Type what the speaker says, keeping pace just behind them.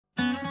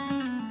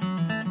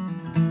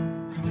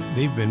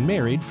They've been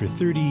married for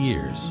 30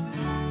 years.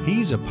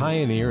 He's a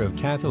pioneer of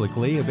Catholic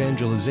lay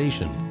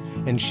evangelization,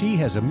 and she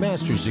has a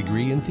master's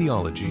degree in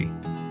theology.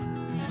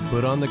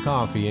 Put on the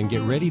coffee and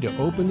get ready to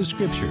open the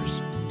scriptures.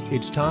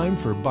 It's time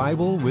for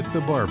Bible with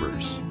the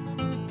Barbers.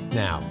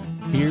 Now,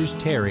 here's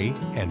Terry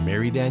and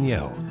Mary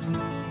Danielle.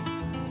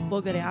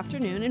 Well, good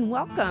afternoon and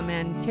welcome.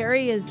 And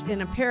Terry is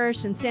in a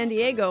parish in San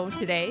Diego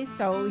today,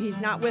 so he's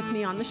not with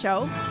me on the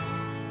show.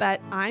 But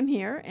I'm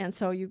here, and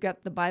so you've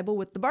got the Bible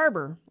with the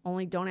Barber.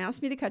 Only don't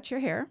ask me to cut your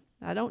hair.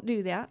 I don't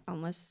do that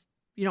unless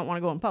you don't want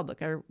to go in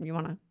public or you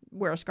want to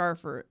wear a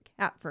scarf or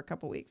a hat for a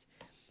couple weeks.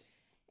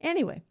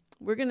 Anyway,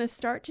 we're going to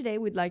start today.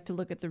 We'd like to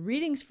look at the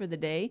readings for the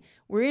day.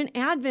 We're in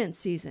Advent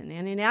season,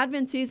 and in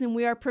Advent season,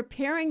 we are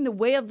preparing the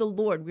way of the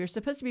Lord. We're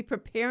supposed to be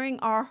preparing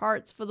our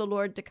hearts for the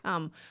Lord to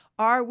come.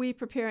 Are we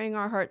preparing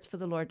our hearts for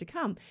the Lord to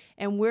come?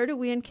 And where do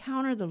we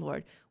encounter the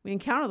Lord? We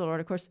encounter the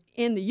Lord, of course,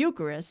 in the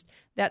Eucharist.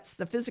 That's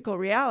the physical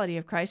reality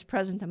of Christ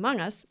present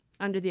among us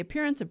under the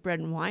appearance of bread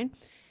and wine.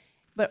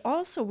 But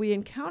also we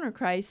encounter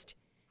Christ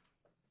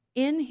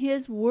in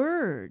his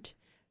word.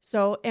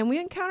 So, and we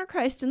encounter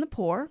Christ in the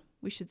poor.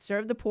 We should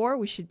serve the poor.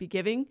 We should be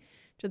giving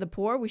to the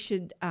poor. We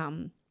should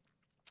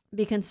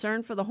be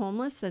concerned for the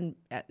homeless and,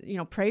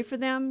 pray for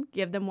them,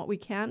 give them what we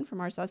can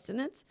from our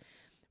sustenance.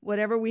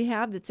 Whatever we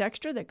have that's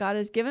extra that God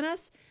has given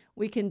us,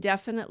 we can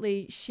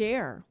definitely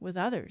share with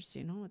others.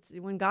 It's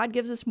when God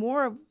gives us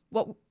more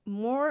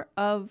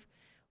of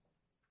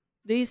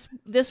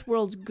this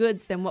world's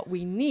goods than what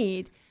we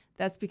need,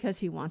 that's because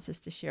he wants us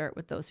to share it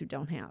with those who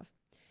don't have.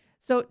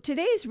 So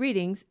today's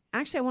readings,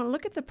 actually I want to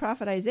look at the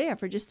prophet Isaiah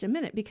for just a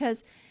minute,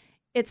 because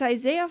it's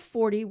Isaiah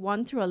 40,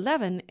 1 through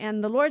 11,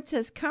 and the Lord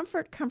says,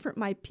 "Comfort, comfort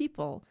my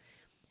people.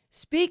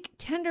 Speak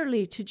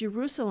tenderly to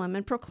Jerusalem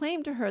and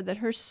proclaim to her that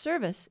her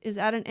service is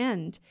at an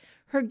end.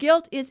 Her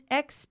guilt is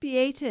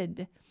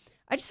expiated."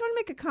 I just want to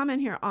make a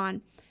comment here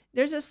on,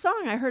 there's a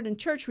song I heard in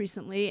church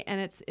recently, and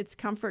it's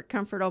 "Comfort,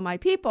 comfort, O my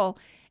people."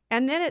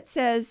 And then it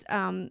says,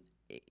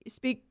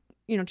 speak,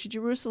 to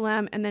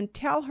Jerusalem, and then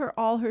tell her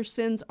all her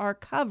sins are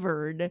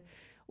covered.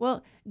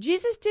 Well,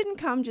 Jesus didn't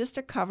come just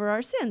to cover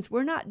our sins.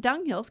 We're not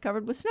dunghills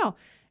covered with snow.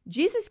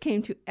 Jesus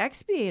came to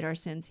expiate our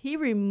sins. He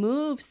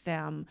removes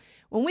them.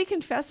 When we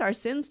confess our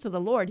sins to the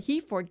Lord, he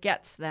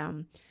forgets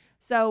them.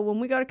 So when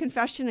we go to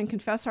confession and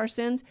confess our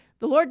sins,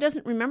 the Lord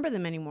doesn't remember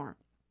them anymore.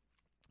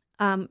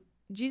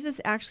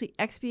 Jesus actually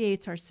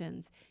expiates our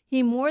sins.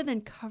 He more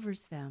than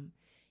covers them.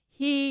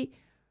 He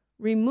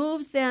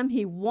removes them.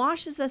 He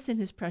washes us in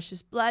his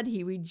precious blood.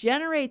 He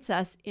regenerates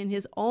us in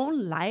his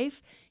own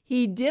life.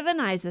 He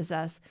divinizes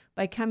us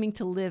by coming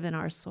to live in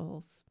our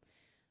souls.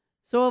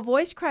 So a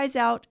voice cries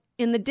out,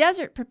 "In the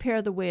desert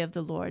prepare the way of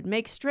the Lord.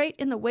 Make straight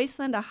in the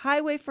wasteland a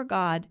highway for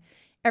God.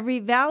 Every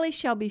valley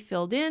shall be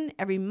filled in.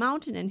 Every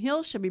mountain and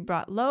hill shall be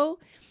brought low.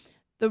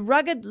 The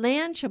rugged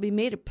land shall be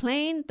made a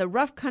plain, the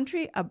rough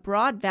country a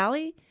broad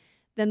valley.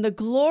 Then the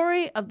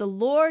glory of the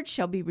Lord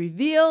shall be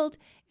revealed,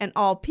 and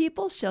all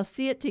people shall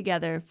see it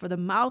together, for the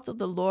mouth of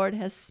the Lord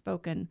has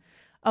spoken."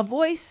 A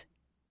voice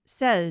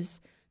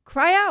says,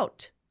 "Cry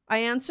out." I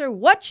answer,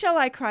 "What shall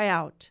I cry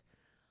out?"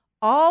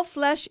 All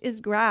flesh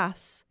is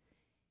grass,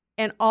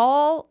 and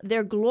all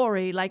their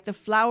glory like the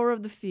flower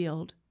of the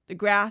field. The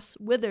grass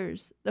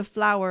withers, the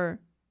flower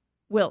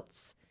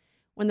wilts,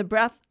 when the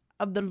breath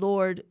of the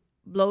Lord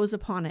blows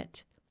upon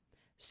it.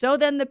 So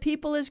then the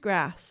people is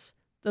grass,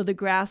 though the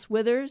grass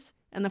withers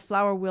and the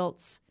flower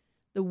wilts.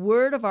 The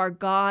word of our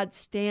God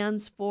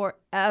stands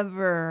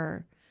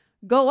forever.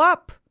 Go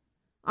up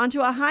onto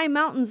a high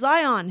mountain,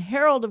 Zion,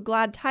 herald of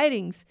glad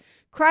tidings.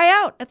 Cry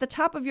out at the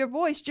top of your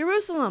voice,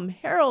 Jerusalem,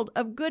 herald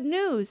of good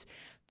news.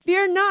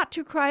 Fear not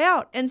to cry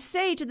out and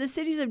say to the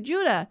cities of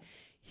Judah,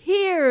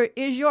 "Here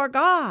is your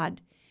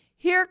God.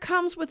 Here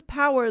comes with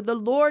power the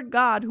Lord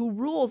God who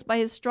rules by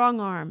his strong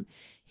arm.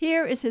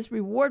 Here is his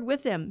reward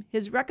with him,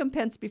 his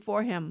recompense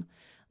before him.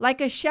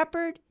 Like a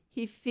shepherd,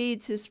 he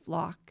feeds his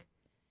flock.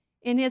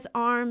 In his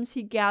arms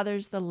he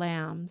gathers the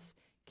lambs,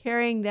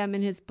 carrying them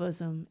in his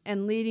bosom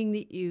and leading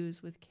the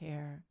ewes with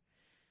care."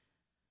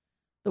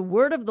 The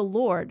word of the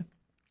Lord.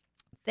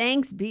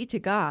 Thanks be to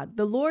God.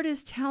 The Lord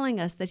is telling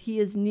us that he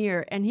is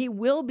near and he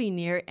will be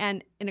near.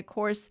 And of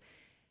course,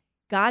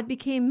 God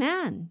became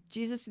man.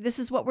 Jesus, this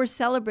is what we're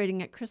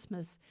celebrating at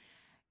Christmas.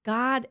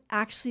 God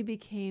actually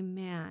became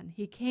man.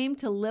 He came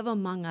to live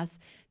among us,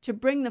 to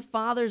bring the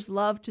Father's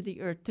love to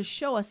the earth, to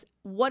show us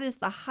what is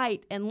the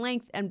height and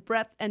length and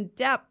breadth and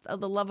depth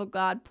of the love of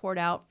God poured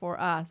out for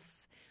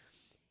us.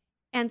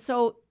 And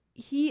so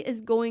he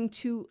is going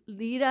to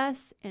lead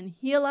us and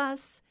heal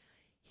us.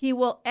 He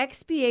will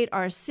expiate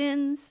our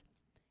sins,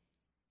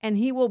 and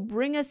he will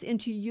bring us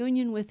into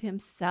union with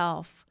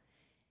himself.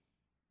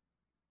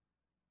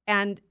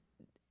 And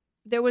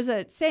there was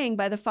a saying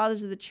by the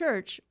fathers of the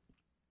church,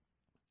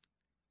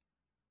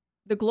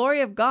 the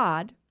glory of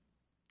God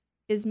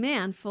is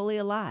man fully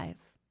alive.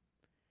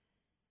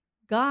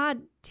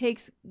 God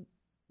takes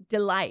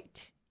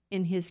delight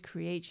in his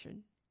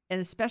creation,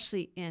 and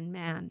especially in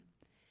man.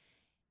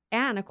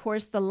 And of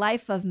course, the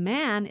life of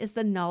man is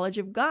the knowledge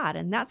of God.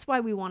 And that's why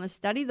we want to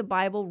study the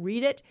Bible,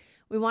 read it.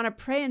 We want to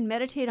pray and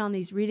meditate on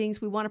these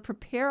readings. We want to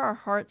prepare our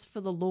hearts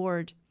for the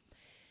Lord.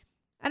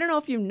 I don't know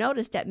if you've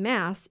noticed at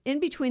Mass, in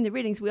between the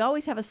readings, we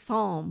always have a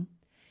psalm.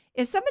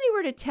 If somebody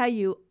were to tell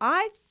you,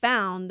 I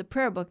found the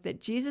prayer book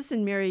that Jesus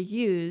and Mary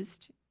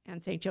used,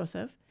 and St.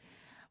 Joseph,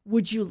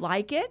 would you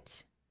like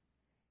it?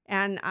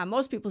 And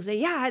most people say,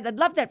 yeah, I'd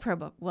love that prayer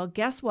book. Well,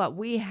 guess what?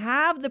 We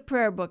have the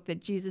prayer book that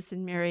Jesus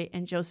and Mary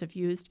and Joseph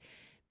used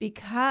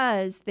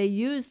because they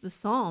used the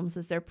Psalms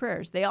as their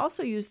prayers. They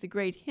also used the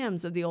great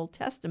hymns of the Old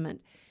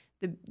Testament,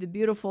 the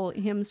beautiful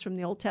hymns from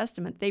the Old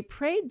Testament. They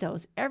prayed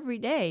those every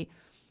day.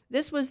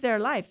 This was their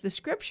life, the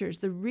scriptures,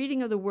 the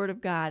reading of the Word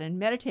of God and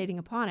meditating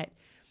upon it.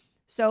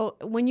 So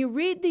when you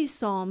read these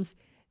Psalms,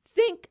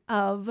 think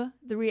of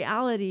the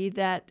reality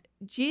that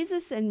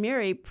Jesus and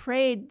Mary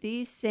prayed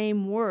these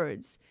same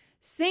words.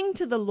 Sing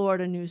to the Lord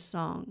a new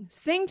song.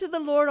 Sing to the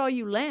Lord, all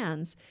you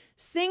lands.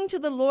 Sing to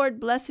the Lord,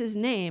 bless his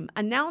name.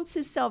 Announce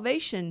his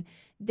salvation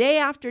day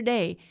after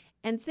day.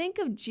 And think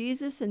of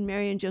Jesus and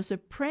Mary and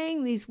Joseph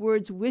praying these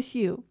words with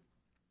you.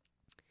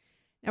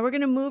 Now we're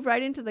going to move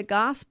right into the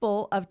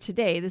gospel of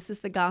today. This is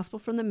the gospel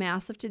from the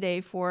Mass of today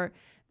for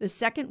the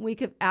second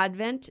week of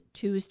Advent,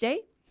 Tuesday.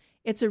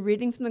 It's a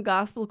reading from the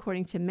gospel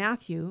according to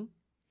Matthew.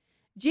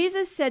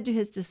 Jesus said to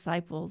his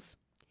disciples,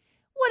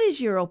 "What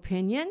is your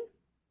opinion?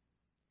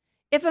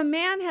 If a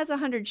man has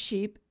 100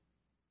 sheep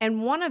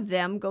and one of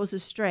them goes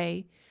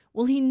astray,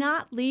 will he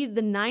not leave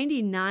the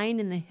 99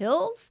 in the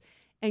hills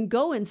and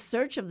go in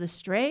search of the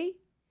stray?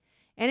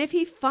 And if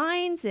he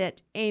finds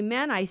it,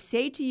 amen, I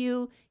say to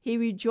you, he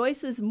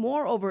rejoices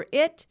more over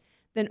it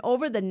than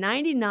over the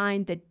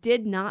 99 that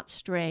did not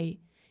stray.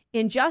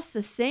 In just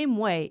the same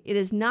way, it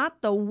is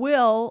not the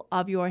will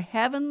of your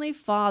heavenly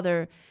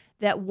Father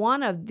that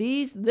one of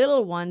these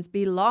little ones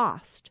be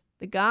lost."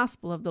 The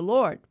gospel of the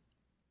Lord.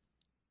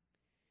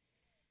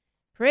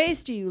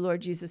 Praise to you,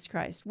 Lord Jesus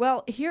Christ.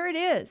 Well, here it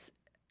is.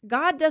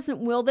 God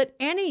doesn't will that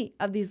any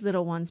of these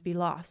little ones be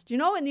lost. You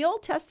know, in the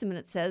Old Testament,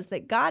 it says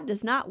that God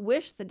does not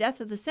wish the death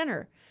of the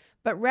sinner,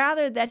 but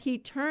rather that he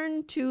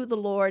turn to the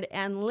Lord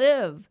and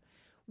live.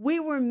 We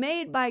were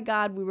made by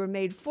God. We were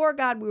made for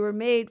God. We were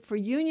made for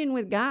union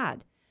with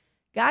God.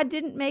 God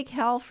didn't make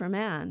hell for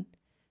man.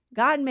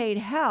 God made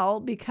hell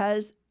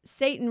because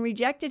Satan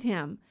rejected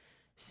him.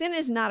 Sin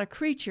is not a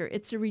creature.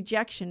 It's a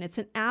rejection. It's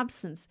an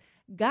absence.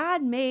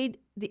 God made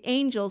the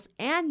angels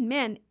and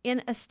men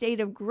in a state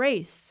of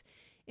grace,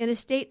 in a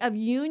state of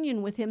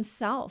union with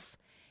himself.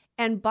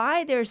 And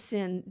by their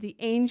sin, the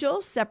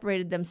angels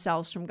separated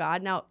themselves from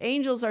God. Now,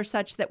 angels are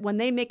such that when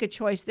they make a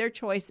choice, their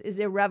choice is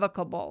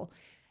irrevocable.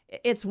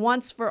 It's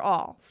once for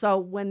all. So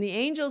when the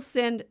angels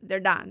sinned, they're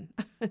done.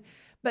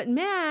 But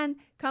man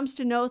comes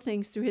to know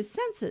things through his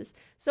senses.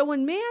 So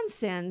when man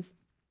sins,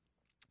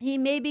 he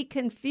may be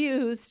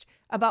confused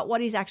about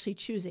what he's actually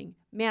choosing.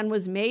 Man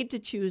was made to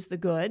choose the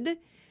good,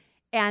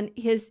 and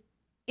his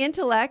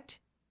intellect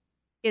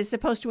is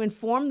supposed to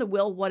inform the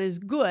will what is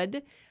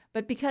good.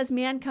 But because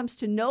man comes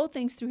to know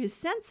things through his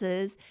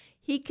senses,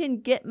 he can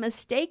get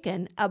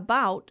mistaken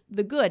about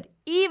the good,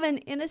 even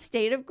in a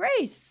state of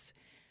grace.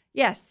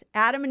 Yes,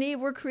 Adam and Eve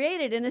were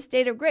created in a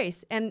state of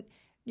grace. And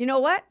you know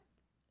what?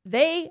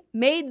 They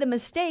made the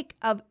mistake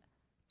of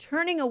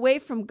turning away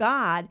from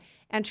God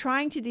and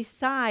trying to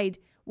decide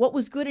what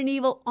was good and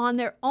evil on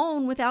their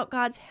own without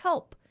God's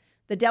help.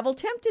 The devil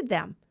tempted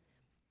them.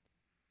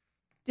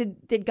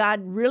 Did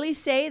God really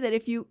say that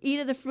if you eat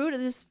of the fruit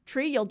of this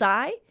tree, you'll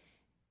die?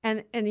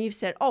 And Eve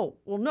said, oh,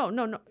 well,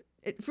 no.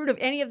 Fruit of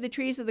any of the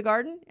trees of the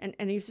garden?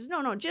 And Eve says,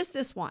 no, just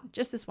this one.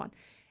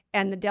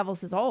 And the devil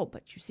says, oh,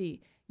 but you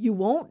see, you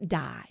won't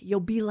die. You'll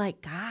be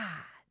like God.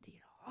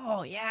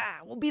 Oh, yeah,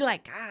 we'll be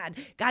like God.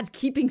 God's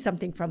keeping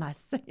something from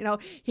us.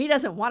 He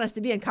doesn't want us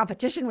to be in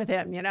competition with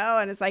him,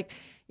 And it's like,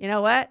 you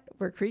know what?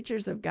 We're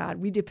creatures of God.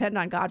 We depend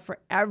on God for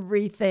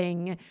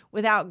everything.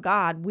 Without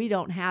God, we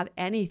don't have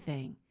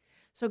anything.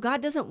 So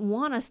God doesn't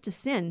want us to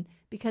sin,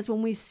 because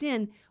when we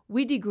sin,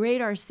 we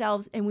degrade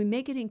ourselves and we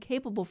make it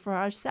incapable for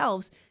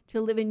ourselves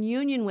to live in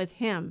union with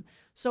him.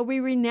 So we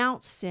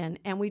renounce sin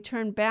and we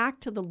turn back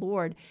to the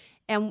Lord.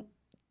 And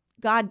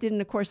God didn't,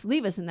 of course,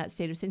 leave us in that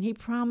state of sin. He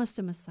promised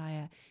a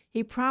Messiah.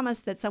 He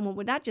promised that someone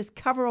would not just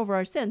cover over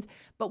our sins,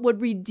 but would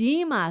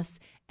redeem us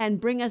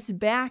and bring us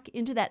back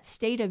into that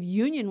state of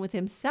union with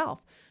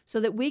himself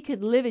so that we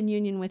could live in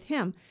union with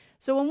him.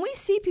 So when we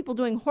see people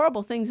doing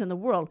horrible things in the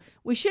world,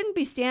 we shouldn't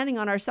be standing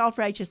on our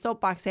self-righteous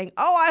soapbox saying,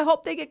 oh, I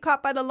hope they get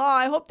caught by the law.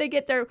 I hope they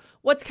get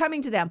what's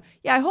coming to them.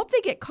 Yeah, I hope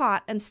they get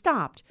caught and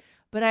stopped,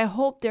 but I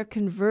hope they're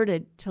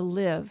converted to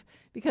live,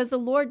 because the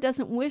Lord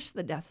doesn't wish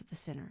the death of the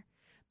sinner.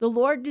 The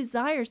Lord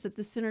desires that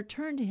the sinner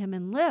turn to him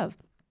and live.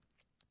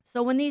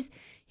 So when these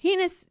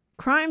heinous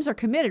crimes are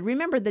committed,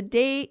 remember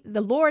the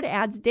Lord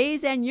adds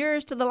days and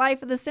years to the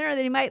life of the sinner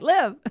that he might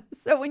live.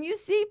 So when you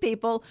see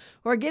people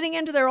who are getting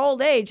into their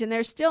old age and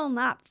they're still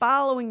not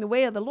following the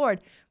way of the Lord,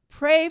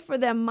 pray for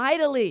them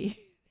mightily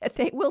that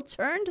they will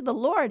turn to the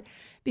Lord.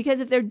 Because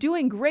if they're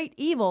doing great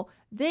evil,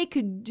 they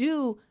could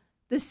do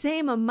the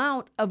same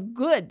amount of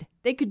good.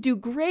 They could do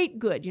great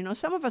good.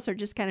 Some of us are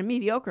just kind of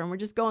mediocre and we're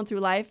just going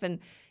through life, and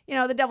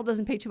the devil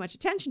doesn't pay too much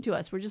attention to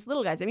us. We're just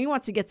little guys. I mean, he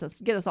wants to get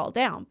us all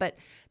down. But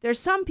there's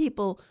some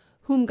people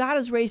whom God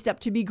has raised up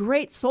to be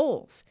great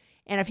souls.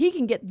 And if he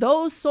can get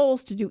those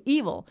souls to do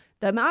evil,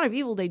 the amount of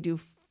evil they do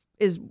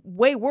is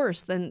way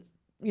worse than,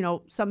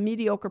 some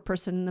mediocre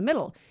person in the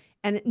middle.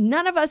 And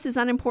none of us is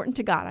unimportant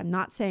to God. I'm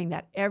not saying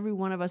that. Every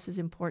one of us is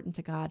important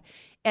to God.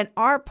 And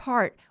our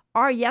part,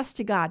 our yes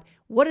to God.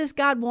 What does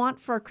God want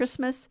for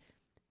Christmas?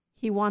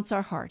 He wants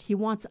our heart. He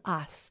wants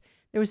us.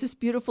 There was this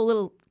beautiful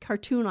little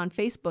cartoon on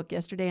Facebook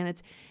yesterday,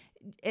 and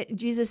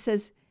Jesus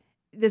says,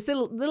 this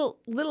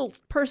little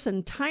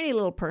person, tiny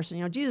little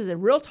person, Jesus is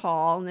real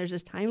tall, and there's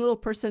this tiny little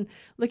person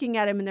looking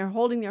at him, and they're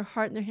holding their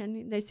heart in their hand,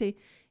 and they say,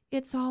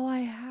 "It's all I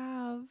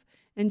have."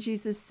 And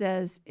Jesus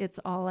says, "It's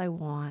all I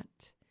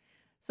want."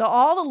 So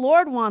all the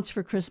Lord wants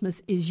for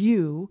Christmas is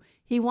you.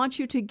 He wants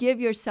you to give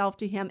yourself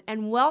to him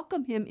and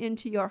welcome him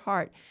into your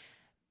heart.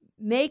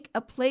 Make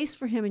a place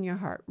for him in your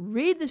heart.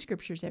 Read the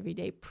scriptures every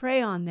day.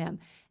 Pray on them.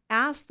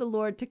 Ask the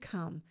Lord to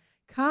come.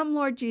 Come,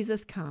 Lord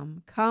Jesus,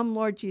 come. Come,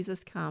 Lord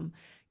Jesus, come.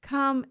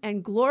 Come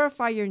and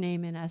glorify your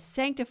name in us.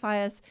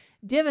 Sanctify us,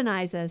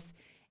 divinize us,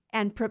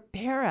 and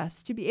prepare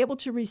us to be able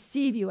to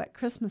receive you at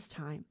Christmas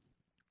time.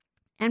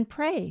 And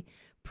pray.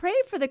 Pray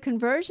for the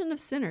conversion of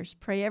sinners.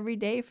 Pray every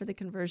day for the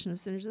conversion of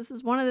sinners. This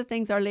is one of the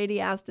things Our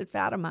Lady asked at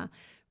Fatima.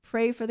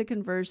 Pray for the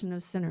conversion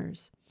of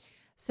sinners.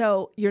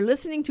 So you're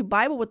listening to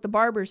Bible with the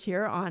Barbers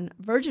here on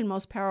Virgin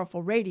Most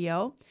Powerful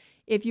Radio.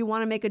 If you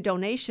want to make a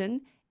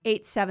donation,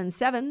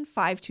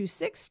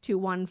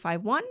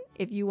 877-526-2151.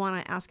 If you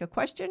want to ask a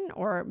question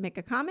or make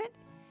a comment,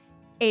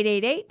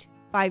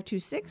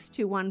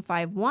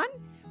 888-526-2151.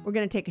 We're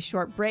going to take a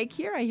short break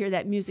here. I hear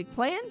that music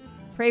playing.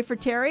 Pray for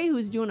Terry,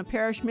 who's doing a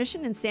parish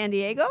mission in San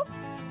Diego,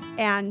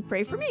 and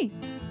pray for me.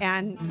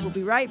 And we'll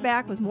be right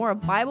back with more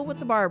of Bible with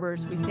the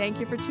Barbers. We thank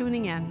you for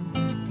tuning in.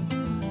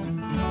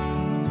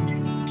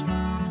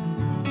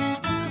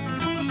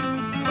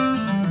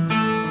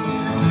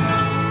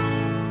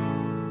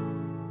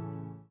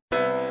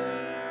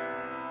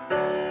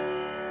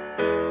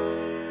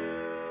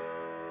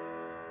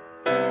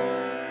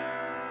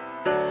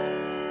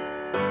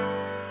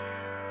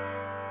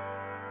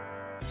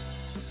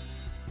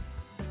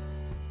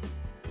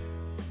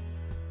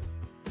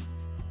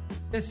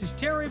 This is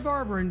Terry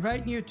Barber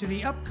inviting you to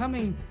the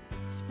upcoming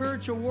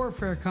Spiritual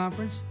Warfare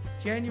Conference,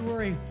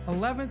 January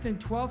 11th and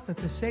 12th at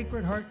the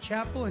Sacred Heart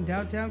Chapel in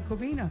downtown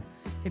Covina.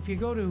 If you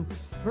go to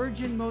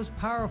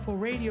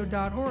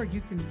virginmostpowerfulradio.org,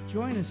 you can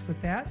join us with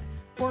that,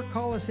 or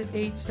call us at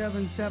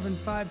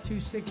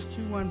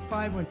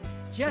 877-526-2151.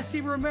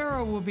 Jesse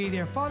Romero will be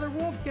there, Father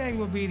Wolfgang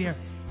will be there,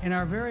 and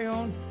our very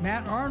own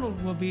Matt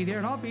Arnold will be there,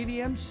 and I'll be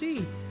the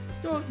MC.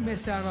 Don't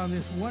miss out on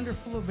this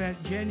wonderful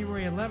event,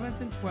 January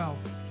 11th and 12th.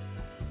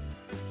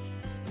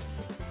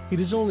 It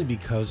is only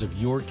because of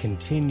your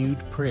continued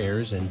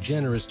prayers and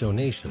generous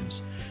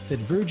donations that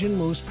Virgin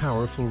Most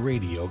Powerful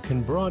Radio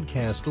can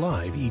broadcast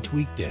live each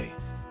weekday.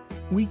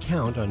 We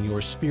count on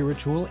your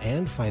spiritual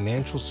and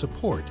financial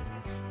support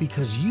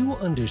because you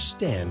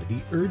understand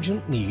the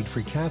urgent need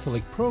for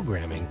Catholic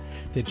programming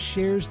that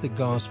shares the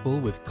gospel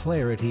with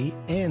clarity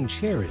and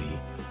charity,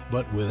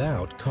 but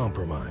without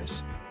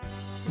compromise.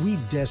 We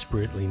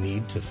desperately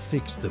need to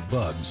fix the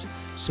bugs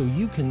so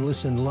you can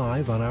listen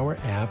live on our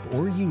app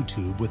or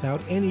YouTube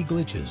without any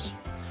glitches.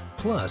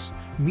 Plus,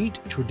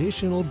 meet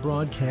traditional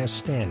broadcast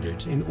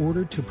standards in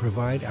order to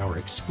provide our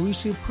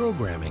exclusive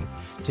programming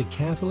to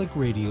Catholic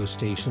radio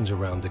stations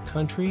around the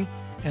country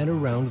and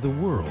around the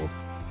world,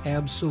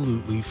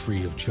 absolutely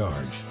free of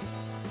charge.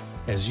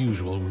 As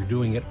usual, we're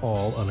doing it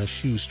all on a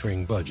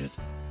shoestring budget,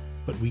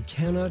 but we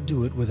cannot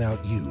do it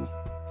without you.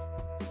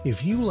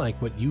 If you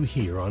like what you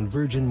hear on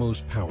Virgin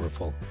Most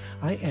Powerful,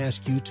 I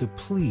ask you to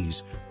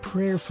please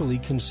prayerfully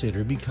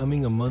consider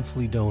becoming a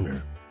monthly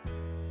donor.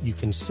 You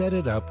can set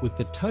it up with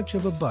the touch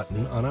of a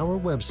button on our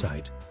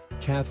website,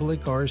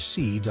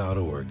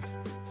 catholicrc.org.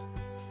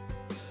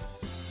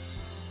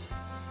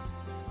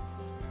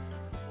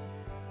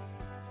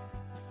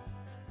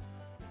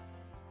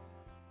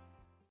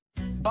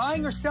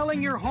 Buying or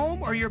selling your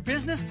home or your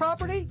business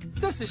property?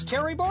 This is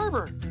Terry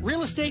Barber.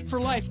 Real Estate for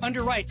Life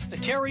underwrites the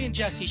Terry and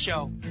Jesse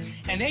Show.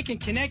 And they can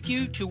connect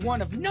you to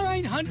one of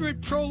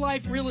 900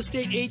 pro-life real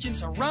estate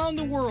agents around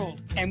the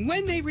world. And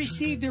when they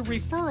receive their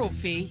referral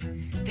fee,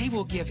 they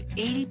will give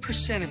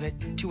 80% of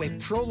it to a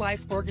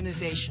pro-life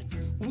organization.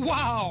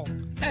 Wow!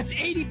 That's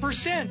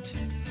 80%!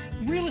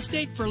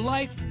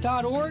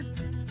 realestateforlife.org,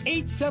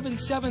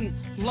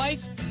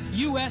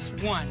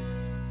 877-LIFE-US1.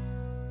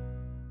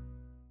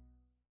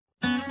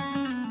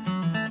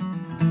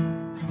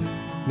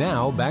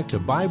 Now, back to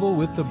Bible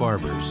with the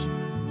Barbers.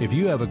 If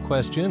you have a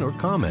question or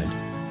comment,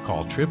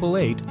 call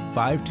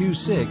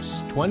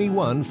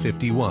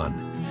 888-526-2151.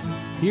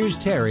 Here's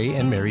Terry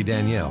and Mary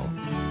Danielle.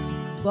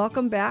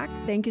 Welcome back.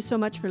 Thank you so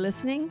much for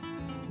listening.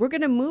 We're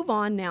going to move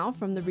on now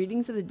from the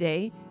readings of the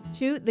day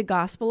to the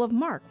Gospel of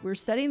Mark. We're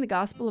studying the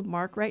Gospel of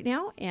Mark right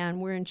now, and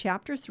we're in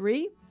chapter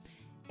 3.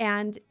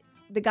 And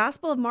The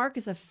Gospel of Mark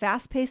is a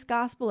fast-paced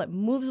gospel. It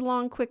moves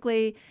along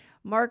quickly.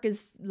 Mark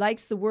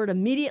likes the word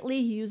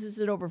immediately. He uses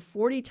it over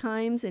 40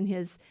 times in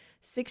his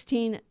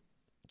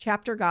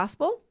 16-chapter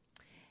gospel.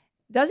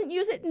 Doesn't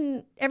use it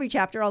in every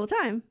chapter all the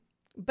time,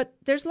 but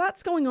there's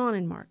lots going on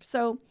in Mark.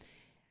 So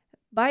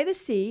by the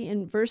sea,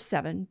 in verse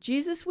 7,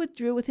 Jesus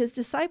withdrew with his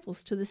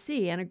disciples to the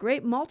sea, and a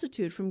great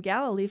multitude from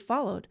Galilee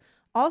followed,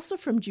 also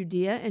from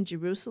Judea and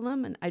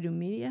Jerusalem and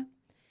Idumea,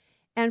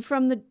 and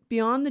from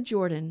beyond the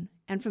Jordan,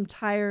 and from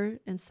Tyre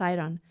and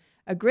Sidon.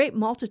 A great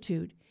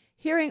multitude,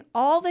 hearing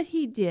all that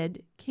he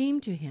did, came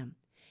to him.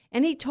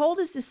 And he told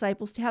his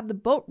disciples to have the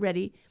boat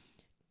ready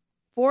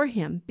for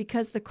him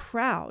because the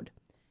crowd,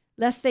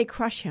 lest they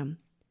crush him.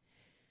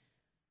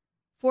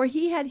 For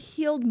he had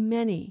healed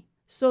many,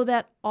 so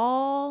that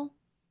all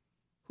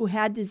who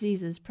had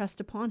diseases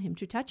pressed upon him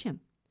to touch him.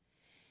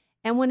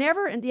 And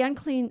whenever the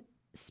unclean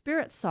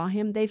spirits saw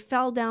him, they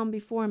fell down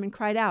before him and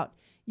cried out,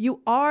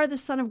 "You are the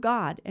Son of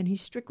God." And he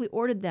strictly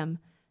ordered them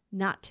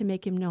not to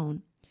make him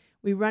known.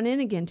 We run in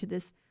again to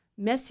this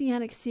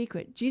messianic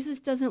secret. Jesus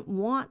doesn't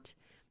want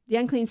the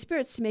unclean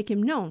spirits to make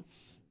him known.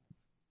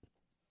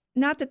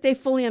 Not that they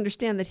fully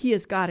understand that he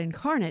is God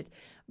incarnate,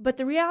 but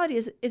the reality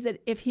is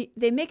that if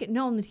they make it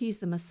known that he's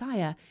the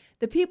Messiah,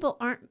 the people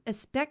aren't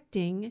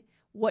expecting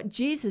what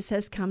Jesus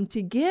has come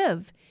to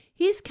give.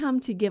 He's come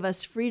to give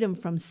us freedom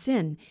from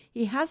sin.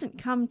 He hasn't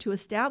come to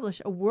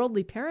establish a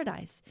worldly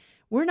paradise.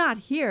 We're not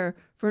here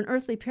for an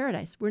earthly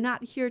paradise. We're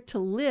not here to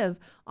live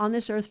on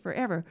this earth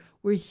forever.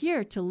 We're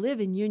here to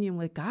live in union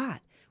with God.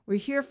 We're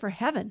here for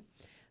heaven.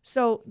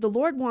 So the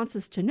Lord wants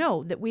us to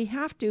know that we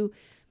have to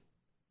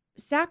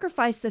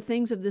sacrifice the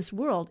things of this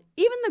world,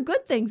 even the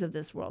good things of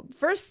this world.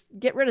 First,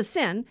 get rid of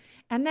sin,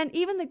 and then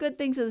even the good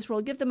things of this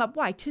world, give them up.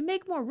 Why? To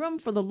make more room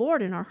for the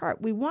Lord in our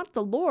heart. We want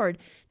the Lord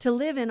to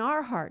live in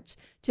our hearts,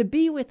 to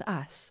be with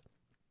us.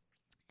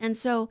 And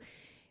so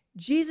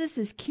Jesus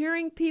is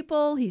curing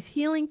people, he's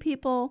healing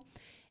people.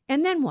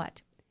 And then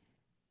what?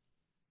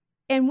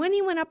 And when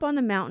he went up on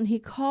the mountain, he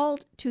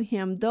called to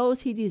him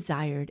those he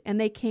desired, and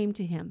they came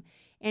to him.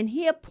 And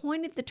he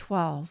appointed the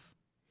 12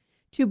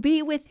 to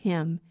be with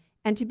him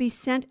and to be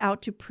sent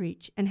out to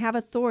preach and have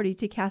authority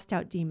to cast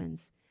out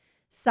demons.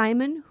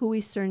 Simon, who he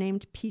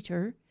surnamed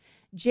Peter,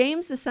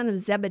 James the son of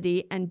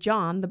Zebedee, and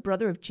John, the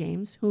brother of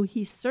James, who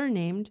he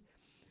surnamed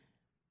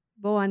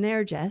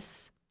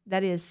Boanerges,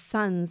 that is,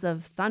 sons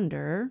of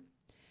thunder,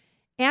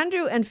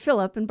 Andrew and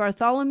Philip and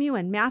Bartholomew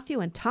and Matthew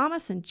and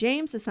Thomas and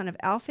James the son of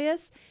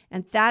Alphaeus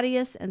and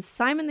Thaddeus and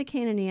Simon the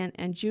Canaanian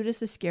and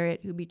Judas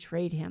Iscariot, who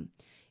betrayed him.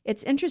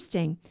 It's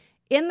interesting.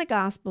 In the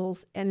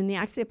Gospels and in the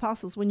Acts of the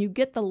Apostles, when you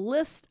get the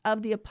list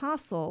of the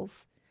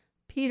apostles,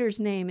 Peter's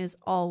name is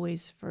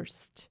always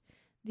first.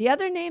 The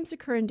other names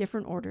occur in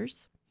different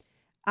orders.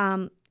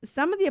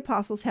 Some of the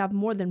apostles have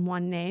more than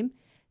one name.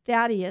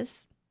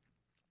 Thaddeus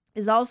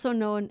is also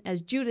known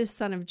as Judas,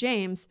 son of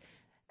James,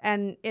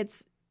 and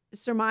it's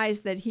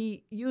surmised that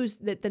he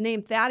used that the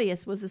name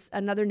Thaddeus was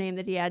another name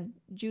that he had,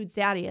 Jude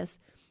Thaddeus.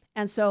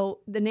 And so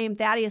the name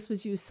Thaddeus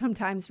was used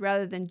sometimes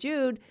rather than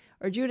Jude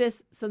or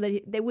Judas, so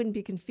that they wouldn't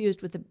be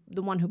confused with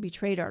the one who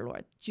betrayed our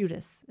Lord,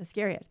 Judas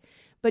Iscariot.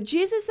 But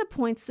Jesus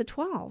appoints the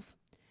 12.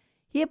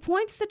 He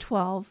appoints the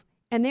 12,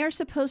 and they are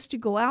supposed to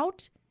go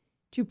out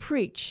to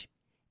preach,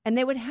 and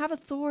they would have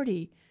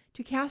authority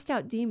to cast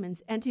out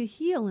demons and to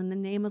heal in the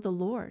name of the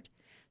Lord.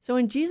 So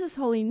in Jesus'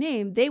 holy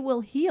name, they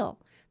will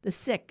heal the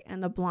sick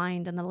and the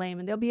blind and the lame,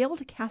 and they'll be able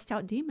to cast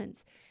out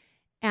demons.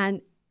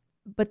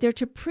 But they're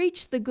to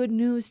preach the good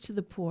news to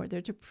the poor.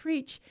 They're to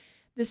preach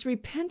this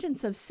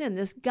repentance of sin,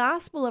 this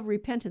gospel of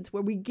repentance,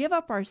 where we give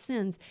up our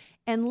sins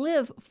and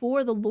live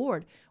for the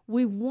Lord.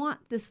 We want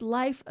this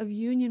life of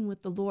union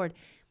with the Lord.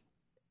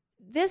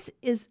 This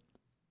is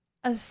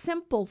a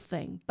simple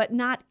thing, but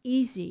not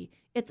easy.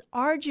 It's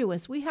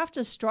arduous. We have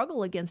to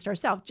struggle against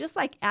ourselves, just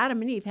like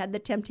Adam and Eve had the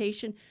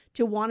temptation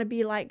to want to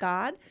be like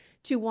God,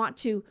 to want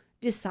to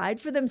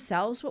decide for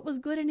themselves what was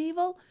good and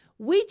evil.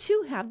 We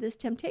too have this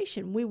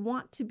temptation. We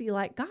want to be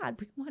like God.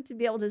 We want to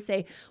be able to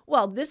say,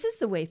 well, this is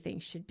the way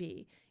things should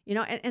be. You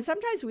know, and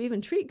sometimes we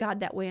even treat God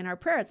that way in our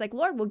prayer. It's like,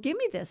 Lord, well, give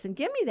me this and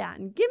give me that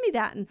and give me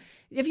that. And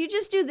if you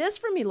just do this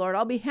for me, Lord,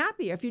 I'll be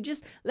happy. Or if you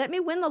just let me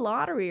win the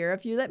lottery, or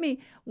if you let me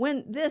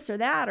win this or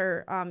that,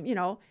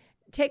 or,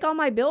 take all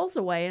my bills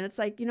away. And it's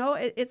like,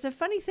 it's a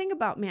funny thing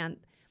about man.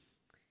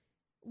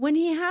 When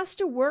he has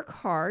to work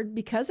hard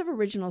because of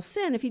original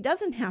sin, if he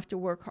doesn't have to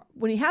work hard,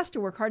 when he has to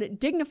work hard, it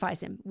dignifies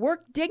him.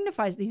 Work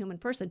dignifies the human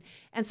person.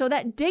 And so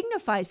that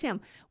dignifies him.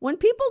 When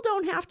people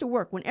don't have to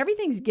work, when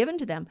everything's given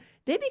to them,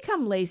 they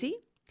become lazy,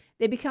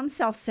 they become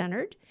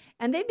self-centered,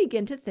 and they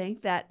begin to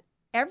think that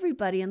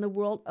everybody in the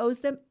world owes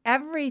them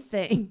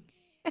everything.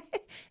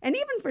 And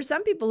even for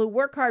some people who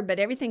work hard, but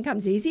everything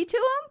comes easy to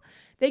them,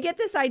 they get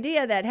this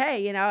idea that,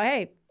 hey,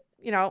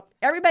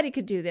 everybody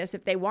could do this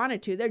if they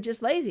wanted to. They're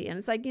just lazy. And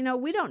it's like,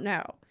 we don't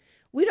know.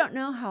 We don't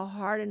know how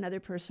hard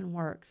another person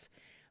works.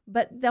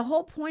 But the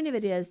whole point of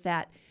it is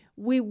that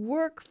we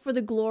work for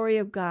the glory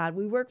of God.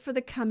 We work for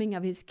the coming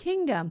of his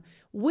kingdom.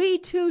 We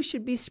too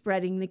should be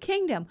spreading the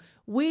kingdom.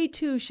 We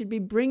too should be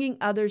bringing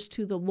others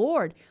to the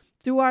Lord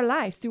through our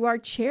life, through our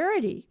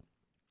charity.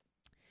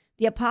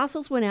 The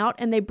apostles went out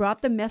and they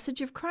brought the message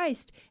of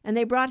Christ, and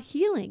they brought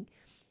healing.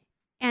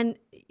 And,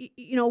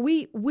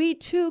 we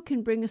too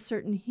can bring a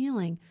certain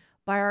healing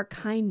by our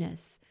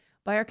kindness,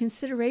 by our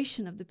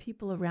consideration of the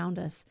people around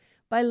us,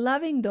 by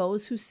loving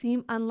those who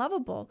seem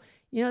unlovable.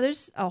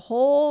 There's a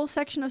whole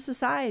section of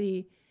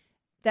society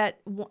that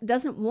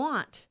doesn't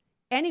want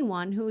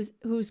anyone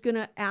who's going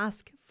to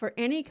ask for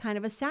any kind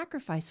of a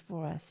sacrifice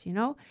for us.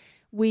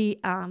 We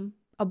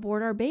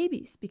abort our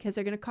babies because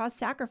they're going to cause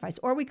sacrifice,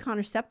 or we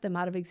contracept them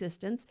out of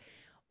existence.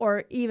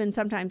 Or even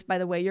sometimes, by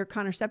the way, your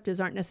contraceptives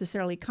aren't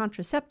necessarily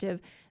contraceptive.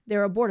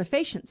 They're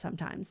abortifacient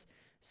sometimes.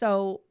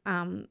 So,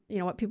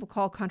 what people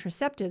call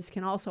contraceptives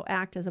can also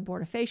act as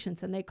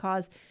abortifacients, and they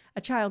cause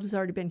a child who's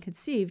already been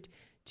conceived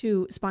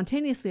to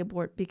spontaneously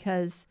abort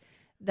because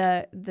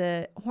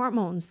the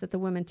hormones that the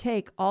women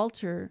take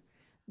alter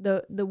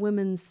the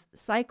women's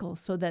cycle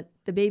so that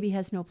the baby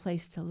has no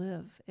place to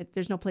live.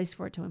 There's no place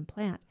for it to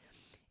implant.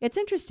 It's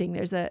interesting.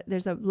 There's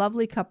a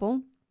lovely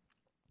couple.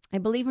 I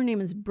believe her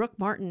name is Brooke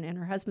Martin and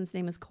her husband's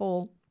name is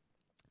Cole,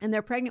 and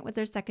they're pregnant with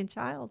their second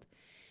child.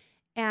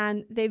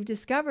 And they've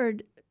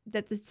discovered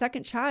that the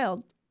second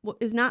child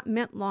is not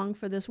meant long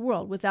for this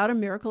world. Without a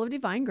miracle of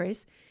divine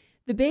grace,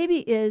 the baby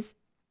is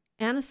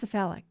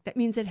anencephalic. That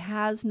means it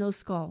has no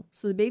skull.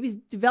 So the baby's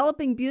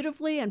developing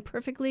beautifully and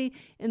perfectly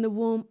in the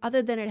womb,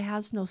 other than it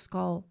has no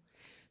skull.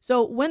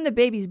 So when the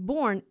baby's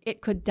born,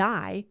 it could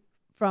die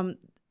from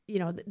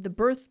the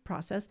birth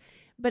process,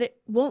 but it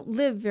won't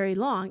live very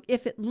long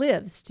if it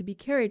lives to be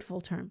carried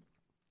full term.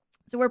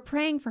 So we're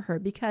praying for her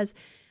because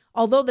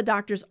although the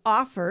doctors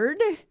offered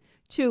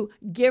to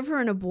give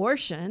her an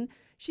abortion,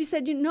 she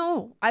said,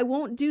 I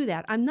won't do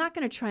that. I'm not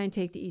going to try and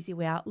take the easy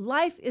way out.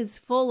 Life is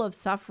full of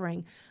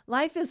suffering.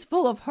 Life is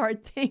full of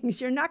hard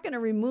things. You're not going to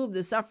remove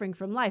the suffering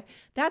from life.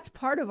 That's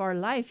part of our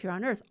life here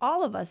on earth.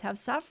 All of us have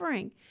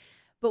suffering,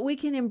 but we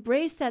can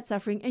embrace that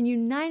suffering and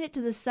unite it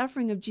to the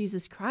suffering of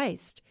Jesus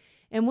Christ.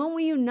 And when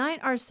we unite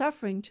our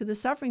suffering to the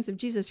sufferings of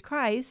Jesus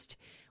Christ,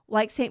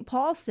 like St.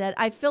 Paul said,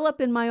 I fill up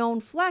in my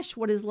own flesh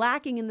what is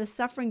lacking in the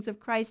sufferings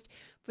of Christ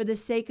for the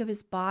sake of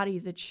his body,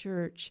 the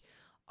church.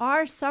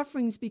 Our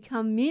sufferings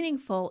become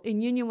meaningful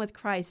in union with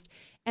Christ,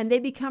 and they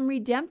become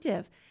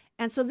redemptive.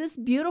 And so this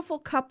beautiful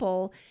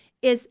couple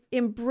is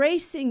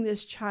embracing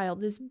this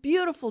child, this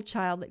beautiful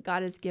child that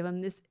God has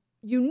given, this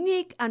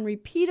unique,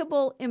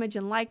 unrepeatable image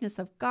and likeness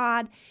of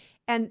God.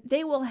 And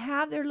they will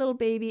have their little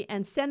baby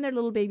and send their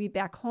little baby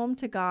back home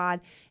to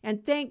God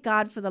and thank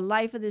God for the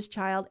life of this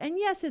child. And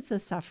yes, it's a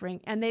suffering,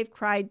 and they've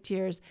cried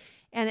tears,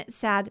 and it's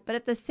sad. But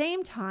at the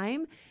same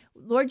time,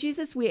 Lord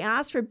Jesus, we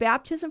ask for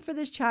baptism for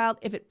this child.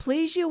 If it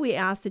please you, we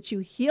ask that you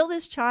heal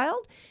this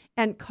child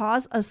and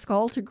cause a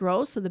skull to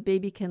grow so the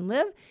baby can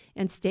live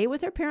and stay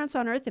with their parents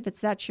on earth, if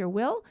that's your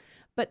will.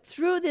 But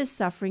through this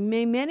suffering,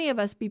 may many of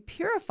us be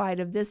purified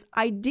of this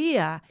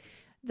idea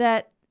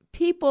that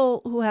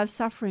people who have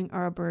suffering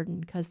are a burden,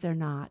 because they're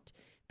not.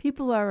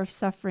 People who are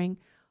suffering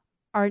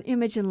are an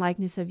image and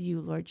likeness of you,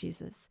 Lord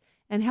Jesus.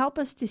 And help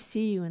us to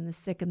see you in the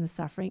sick and the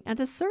suffering and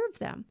to serve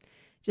them,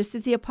 just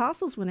as the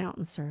apostles went out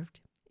and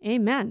served.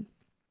 Amen.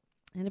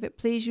 And if it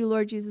please you,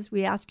 Lord Jesus,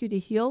 we ask you to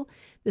heal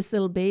this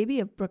little baby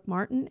of Brooke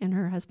Martin and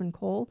her husband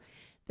Cole,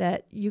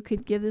 that you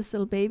could give this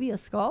little baby a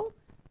skull.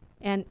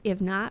 And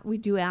if not, we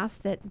do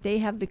ask that they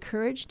have the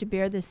courage to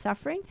bear this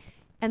suffering,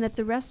 and that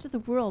the rest of the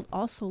world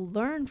also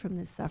learn from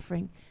this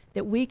suffering,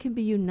 that we can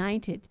be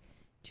united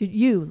to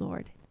you,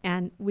 Lord,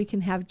 and we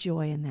can have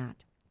joy in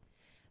that.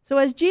 So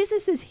as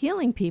Jesus is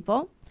healing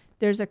people,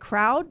 there's a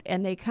crowd,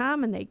 and they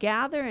come and they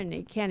gather, and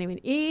they can't even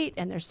eat,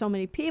 and there's so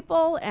many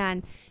people,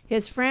 and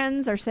his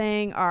friends are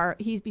saying,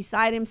 he's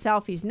beside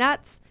himself, he's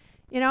nuts,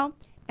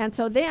 And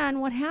so then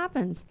what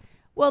happens?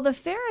 Well, the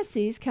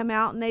Pharisees come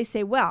out and they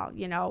say, well,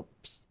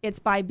 it's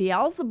by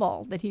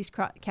Beelzebul that he's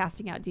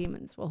casting out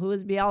demons. Well, who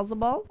is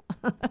Beelzebul?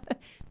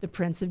 The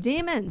prince of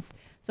demons.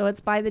 So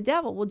it's by the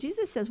devil. Well,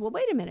 Jesus says, well,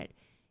 wait a minute.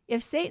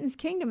 If Satan's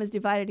kingdom is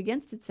divided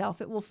against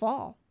itself, it will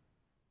fall.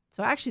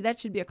 So actually, that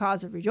should be a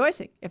cause of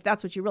rejoicing, if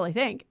that's what you really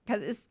think,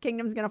 because his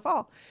kingdom is going to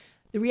fall.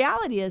 The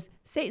reality is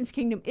Satan's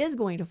kingdom is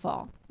going to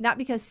fall, not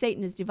because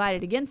Satan is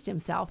divided against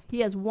himself. He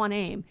has one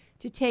aim: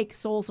 to take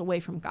souls away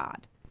from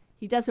God.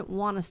 He doesn't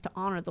want us to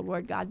honor the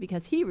Lord God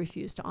because he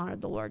refused to honor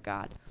the Lord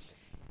God.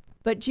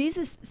 But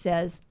Jesus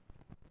says,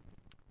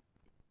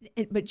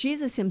 but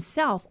Jesus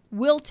himself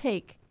will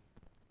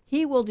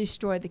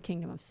destroy the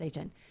kingdom of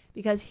Satan,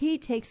 because he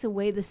takes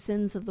away the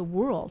sins of the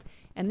world.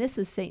 And this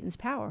is Satan's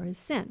power, his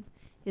sin.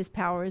 His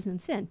power is in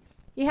sin.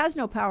 He has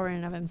no power in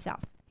and of himself.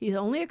 He's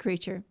only a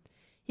creature.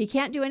 He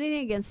can't do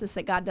anything against us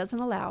that God doesn't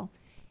allow.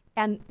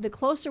 And the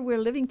closer we're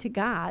living to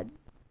God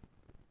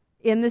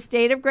in the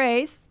state of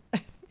grace,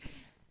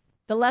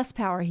 the less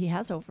power he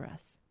has over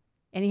us.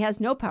 And he has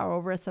no power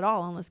over us at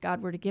all unless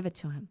God were to give it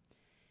to him.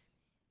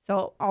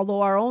 So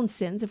although our own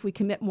sins, if we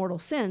commit mortal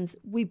sins,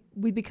 we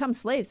become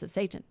slaves of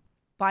Satan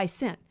by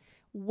sin.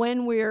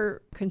 When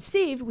we're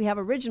conceived, we have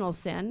original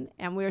sin,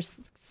 and we're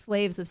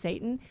slaves of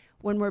Satan.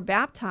 When we're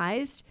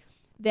baptized,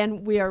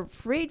 then we are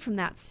freed from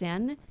that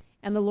sin,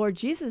 and the Lord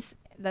Jesus,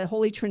 the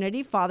Holy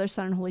Trinity, Father,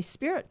 Son, and Holy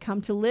Spirit, come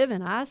to live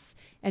in us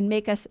and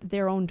make us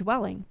their own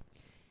dwelling.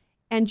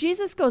 And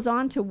Jesus goes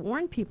on to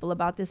warn people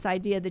about this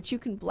idea that you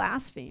can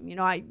blaspheme.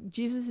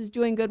 Jesus is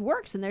doing good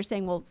works, and they're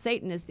saying, well,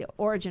 Satan is the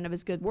origin of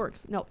his good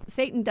works. No,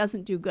 Satan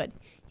doesn't do good.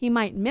 He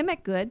might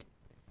mimic good,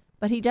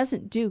 but he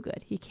doesn't do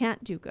good. He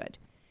can't do good.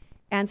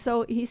 And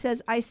so he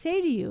says, I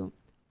say to you,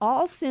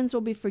 all sins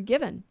will be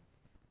forgiven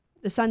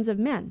the sons of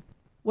men.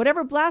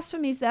 Whatever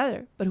blasphemies the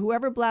other, but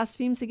whoever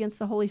blasphemes against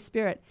the Holy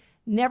Spirit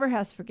never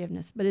has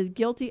forgiveness, but is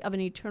guilty of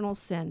an eternal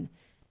sin.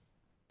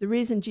 The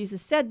reason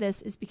Jesus said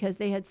this is because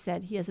they had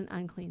said he has an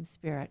unclean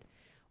spirit.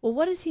 Well,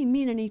 what does he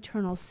mean, an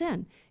eternal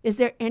sin? Is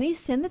there any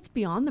sin that's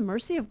beyond the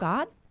mercy of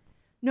God?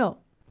 No,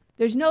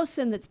 there's no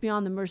sin that's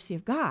beyond the mercy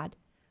of God.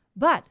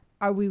 But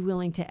are we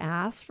willing to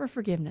ask for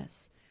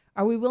forgiveness?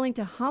 Are we willing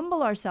to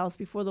humble ourselves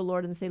before the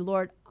Lord and say,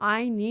 Lord,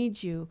 I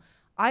need you.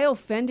 I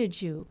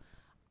offended you.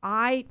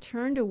 I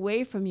turned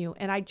away from you,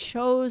 and I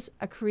chose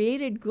a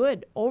created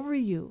good over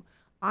you.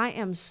 I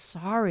am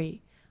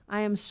sorry.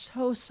 I am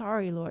so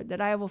sorry, Lord, that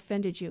I have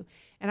offended you.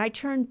 And I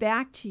turn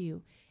back to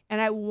you,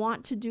 and I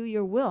want to do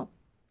your will.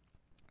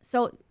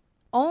 So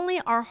only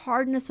our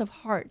hardness of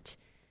heart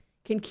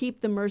can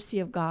keep the mercy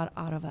of God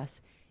out of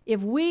us.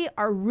 If we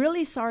are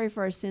really sorry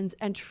for our sins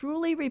and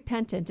truly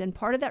repentant, and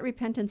part of that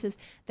repentance is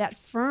that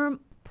firm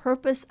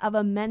purpose of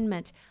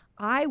amendment,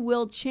 I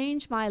will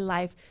change my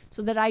life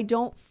so that I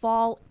don't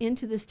fall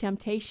into this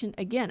temptation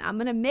again. I'm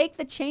going to make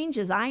the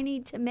changes I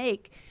need to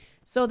make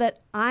so that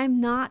I'm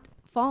not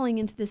falling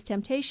into this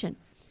temptation.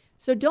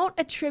 So don't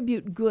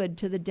attribute good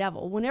to the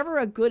devil. Whenever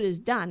a good is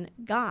done,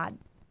 God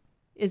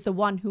is the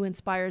one who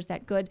inspires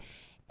that good.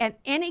 And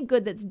any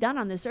good that's done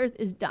on this earth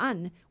is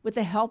done with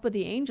the help of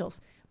the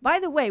angels. By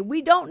the way,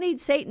 we don't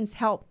need Satan's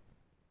help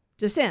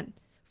to sin.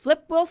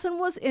 Flip Wilson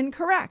was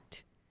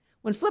incorrect.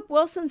 When Flip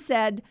Wilson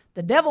said,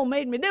 the devil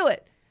made me do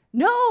it.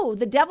 No,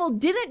 the devil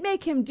didn't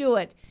make him do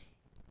it.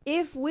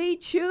 If we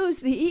choose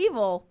the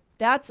evil,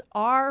 that's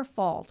our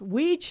fault.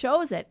 We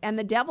chose it, and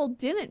the devil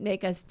didn't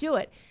make us do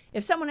it.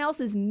 If someone else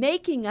is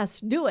making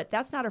us do it,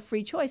 that's not a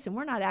free choice, and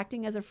we're not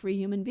acting as a free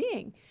human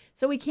being.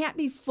 So we can't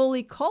be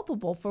fully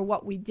culpable for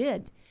what we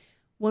did.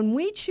 When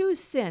we choose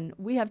sin,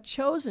 we have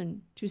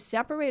chosen to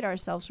separate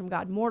ourselves from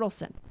God, mortal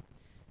sin.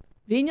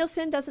 Venial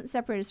sin doesn't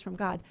separate us from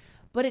God,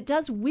 but it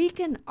does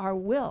weaken our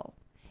will,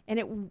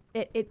 and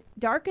it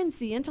darkens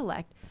the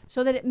intellect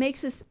so that it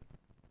makes us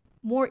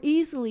more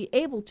easily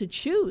able to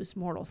choose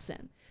mortal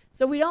sin.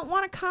 So we don't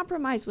want to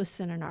compromise with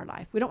sin in our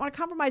life. We don't want to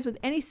compromise with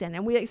any sin,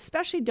 and we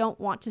especially don't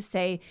want to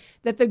say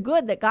that the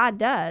good that God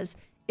does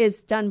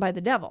is done by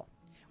the devil.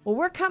 Well,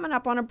 we're coming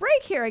up on a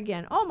break here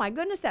again. Oh my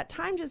goodness, that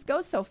time just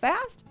goes so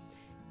fast.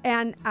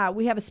 And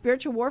we have a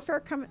spiritual warfare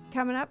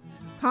coming up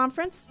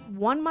conference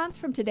 1 month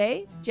from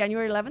today.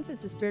 January 11th is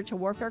the Spiritual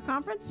Warfare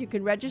Conference. You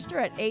can register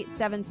at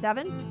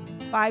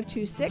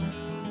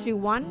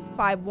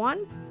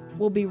 877-526-2151.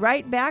 We'll be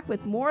right back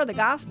with more of the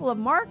Gospel of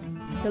Mark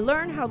to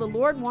learn how the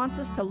Lord wants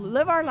us to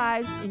live our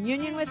lives in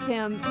union with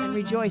Him and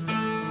rejoicing.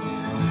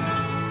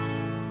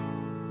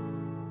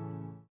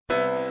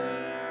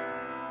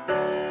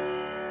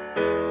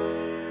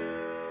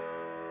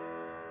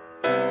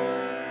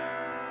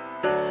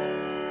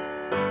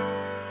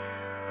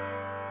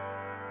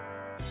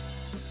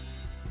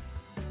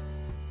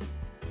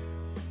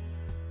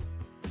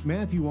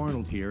 Matthew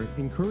Arnold here,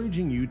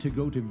 encouraging you to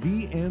go to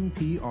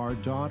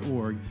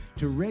vmpr.org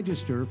to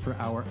register for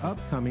our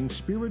upcoming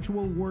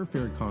Spiritual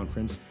Warfare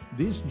Conference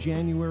this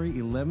January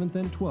 11th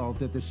and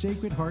 12th at the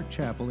Sacred Heart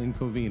Chapel in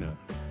Covina.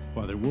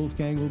 Father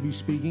Wolfgang will be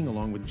speaking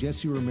along with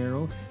Jesse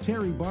Romero,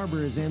 Terry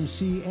Barber as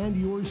MC,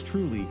 and yours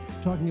truly,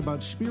 talking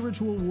about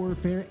spiritual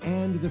warfare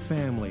and the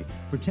family.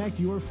 Protect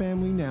your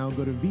family now.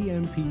 Go to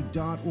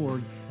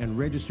vmp.org and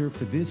register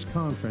for this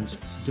conference.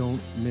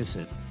 Don't miss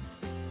it.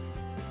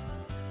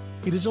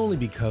 It is only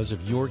because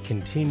of your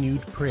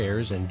continued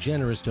prayers and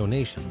generous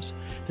donations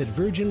that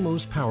Virgin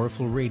Most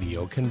Powerful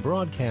Radio can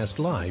broadcast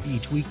live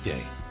each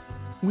weekday.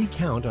 We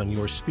count on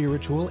your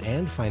spiritual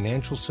and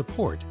financial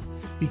support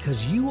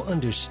because you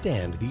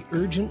understand the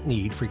urgent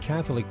need for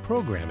Catholic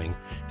programming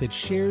that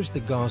shares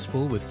the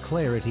gospel with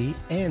clarity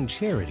and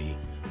charity,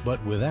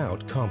 but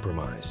without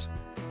compromise.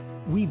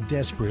 We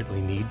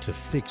desperately need to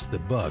fix the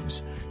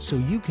bugs so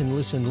you can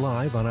listen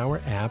live on our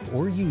app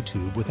or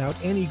YouTube without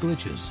any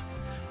glitches.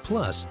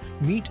 Plus,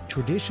 meet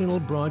traditional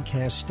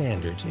broadcast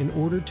standards in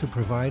order to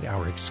provide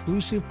our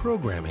exclusive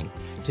programming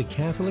to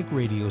Catholic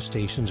radio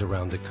stations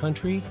around the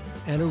country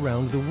and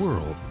around the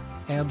world,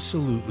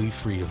 absolutely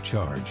free of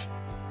charge.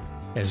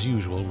 As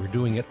usual, we're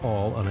doing it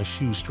all on a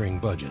shoestring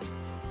budget,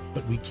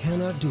 but we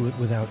cannot do it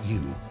without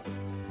you.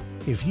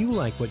 If you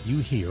like what you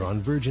hear on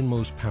Virgin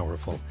Most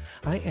Powerful,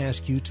 I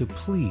ask you to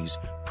please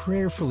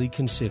prayerfully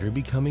consider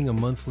becoming a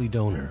monthly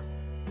donor.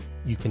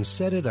 You can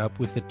set it up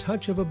with the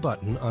touch of a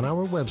button on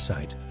our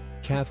website,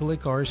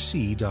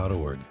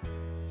 catholicrc.org.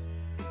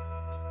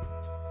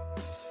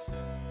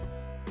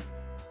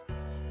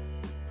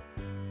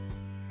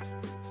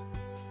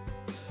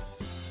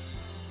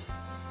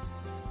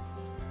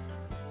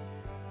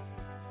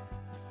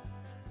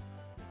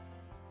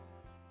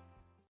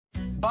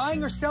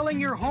 Buying or selling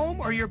your home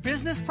or your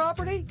business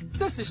property?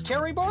 This is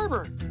Terry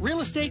Barber.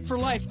 Real Estate for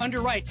Life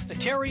underwrites the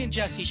Terry and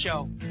Jesse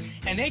Show.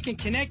 And they can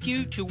connect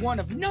you to one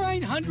of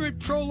 900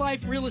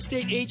 pro-life real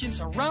estate agents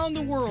around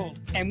the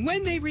world. And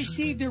when they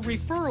receive their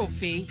referral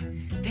fee,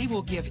 they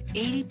will give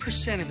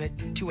 80% of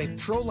it to a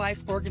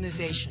pro-life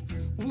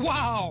organization.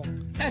 Wow!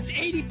 That's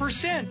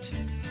 80%!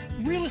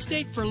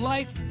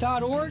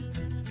 realestateforlife.org,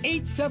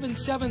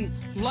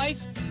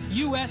 877-LIFE,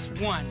 US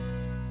 1.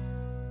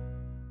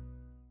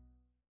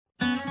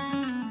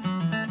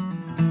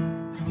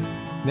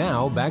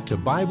 Now, back to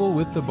Bible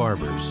with the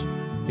Barbers.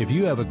 If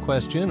you have a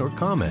question or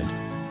comment,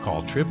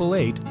 call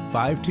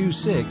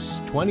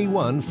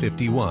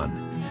 888-526-2151.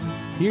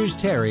 Here's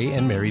Terry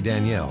and Mary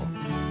Danielle.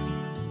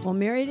 Well,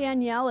 Mary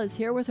Danielle is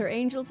here with her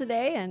angel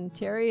today, and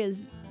Terry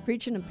is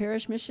preaching a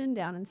parish mission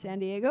down in San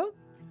Diego.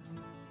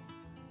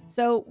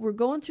 So we're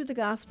going through the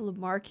Gospel of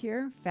Mark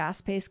here,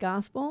 fast-paced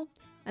gospel.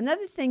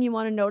 Another thing you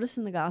want to notice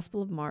in the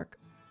Gospel of Mark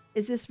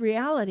is this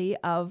reality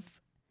of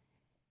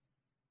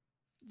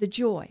the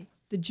joy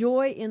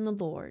in the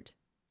Lord.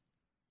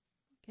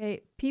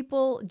 Okay,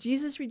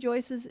 Jesus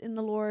rejoices in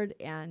the Lord,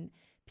 and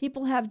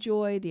people have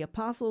joy. The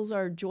apostles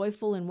are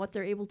joyful in what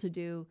they're able to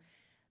do.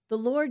 The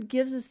Lord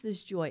gives us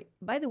this joy.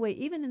 By the way,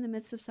 even in the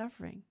midst of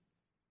suffering,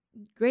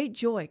 great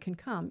joy can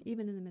come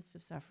even in the midst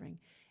of suffering.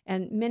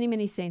 And many,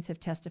 many saints have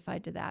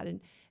testified to that,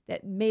 and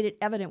that made it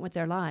evident with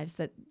their lives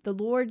that the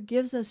Lord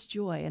gives us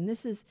joy. And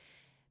this is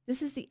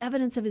the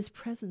evidence of his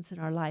presence in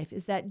our life,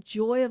 is that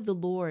joy of the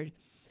Lord.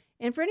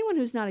 And for anyone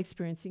who's not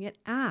experiencing it,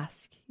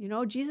 ask. You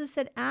know, Jesus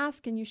said,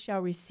 ask and you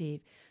shall receive.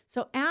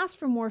 So ask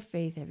for more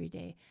faith every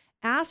day.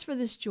 Ask for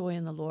this joy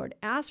in the Lord.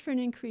 Ask for an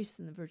increase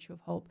in the virtue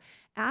of hope.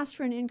 Ask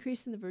for an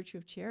increase in the virtue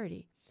of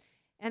charity.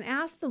 And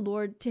ask the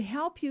Lord to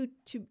help you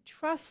to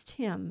trust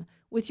him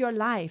with your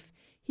life.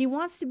 He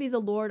wants to be the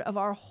Lord of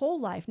our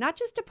whole life, not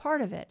just a part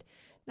of it,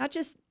 not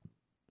just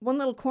one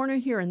little corner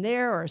here and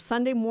there, or a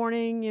Sunday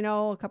morning,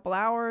 a couple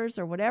hours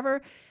or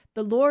whatever.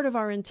 The Lord of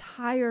our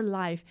entire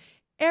life.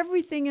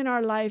 Everything in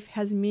our life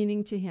has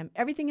meaning to him.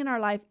 Everything in our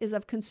life is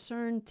of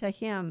concern to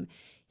him.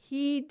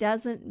 He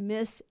doesn't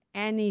miss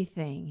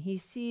anything. He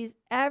sees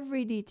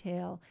every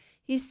detail.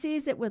 He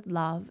sees it with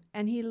love,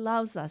 and he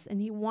loves us,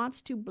 and he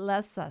wants to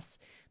bless us.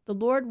 The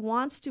Lord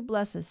wants to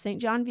bless us. St.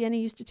 John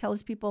Vianney used to tell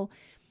his people,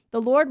 the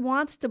Lord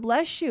wants to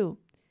bless you,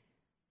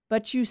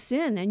 but you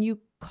sin and you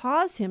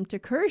cause him to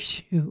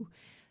curse you.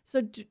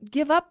 So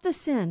give up the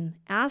sin.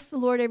 Ask the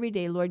Lord every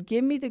day, Lord,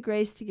 give me the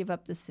grace to give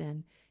up the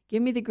sin.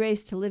 Give me the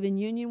grace to live in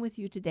union with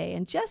you today.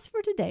 And just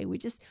for today, we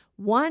just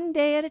one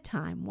day at a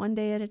time.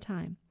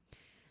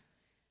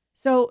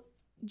 So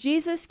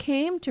Jesus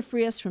came to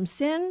free us from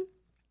sin.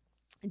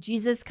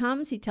 Jesus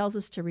comes, he tells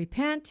us to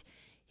repent.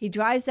 He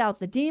drives out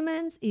the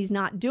demons. He's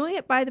not doing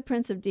it by the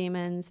prince of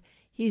demons.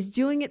 He's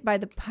doing it by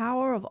the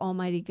power of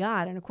Almighty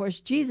God. And of course,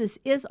 Jesus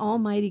is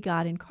Almighty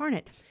God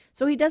incarnate.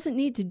 So he doesn't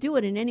need to do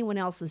it in anyone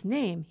else's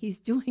name. He's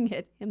doing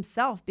it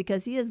himself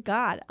because he is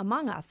God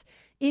among us.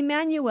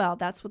 Emmanuel,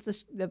 that's what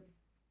the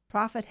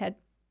prophet had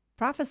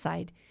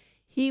prophesied.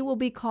 He will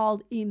be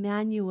called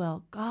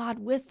Emmanuel, God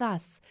with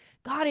us.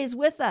 God is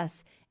with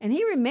us, and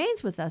he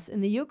remains with us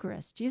in the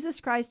Eucharist. Jesus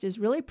Christ is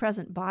really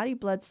present, body,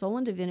 blood, soul,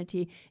 and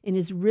divinity, in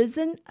his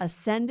risen,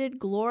 ascended,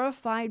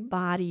 glorified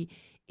body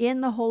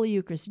in the Holy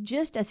Eucharist.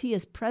 Just as he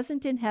is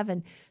present in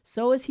heaven,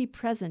 so is he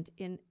present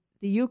in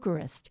the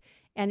Eucharist.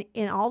 And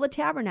in all the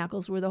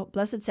tabernacles where the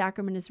Blessed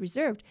Sacrament is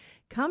reserved,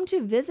 come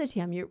to visit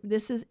him.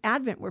 This is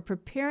Advent. We're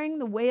preparing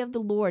the way of the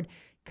Lord.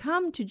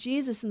 Come to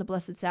Jesus in the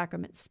Blessed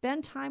Sacrament.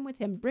 Spend time with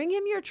him. Bring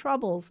him your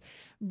troubles.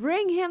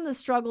 Bring him the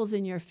struggles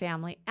in your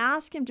family.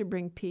 Ask him to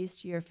bring peace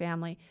to your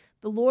family.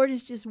 The Lord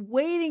is just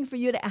waiting for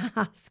you to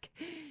ask.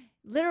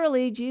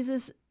 Literally,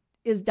 Jesus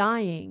is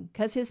dying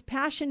because his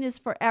passion is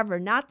forever.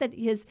 Not that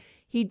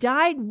he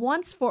died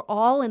once for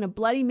all in a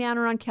bloody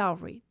manner on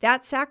Calvary.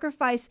 That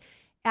sacrifice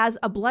as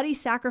a bloody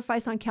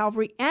sacrifice on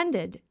Calvary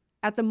ended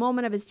at the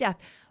moment of his death.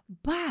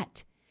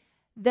 But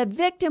the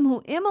victim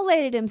who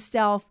immolated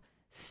himself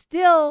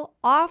still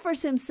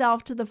offers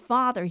himself to the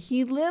Father.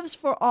 He lives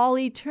for all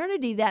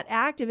eternity, that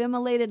act of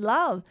immolated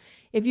love.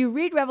 If you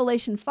read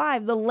Revelation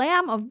 5, the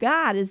Lamb of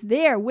God is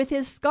there with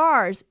his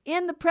scars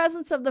in the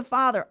presence of the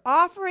Father,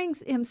 offering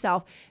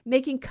himself,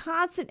 making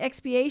constant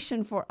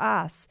expiation for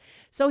us.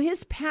 So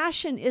his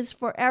passion is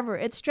forever.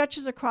 It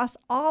stretches across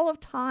all of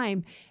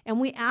time, and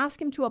we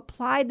ask him to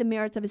apply the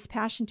merits of his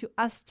passion to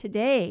us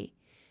today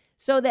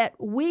so that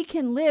we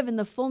can live in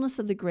the fullness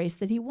of the grace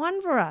that he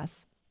won for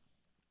us.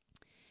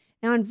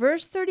 Now, in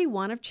verse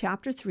 31 of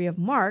chapter 3 of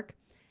Mark,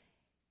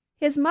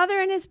 his mother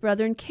and his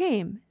brethren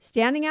came.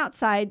 Standing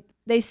outside,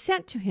 they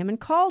sent to him and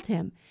called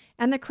him.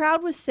 And the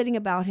crowd was sitting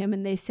about him,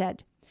 and they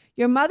said,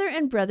 "Your mother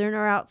and brethren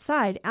are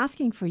outside,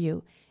 asking for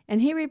you."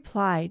 And he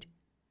replied,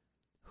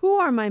 "Who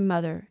are my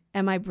mother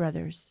and my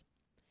brothers?"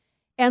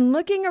 And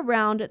looking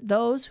around at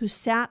those who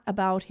sat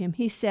about him,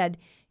 he said,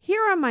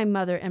 "Here are my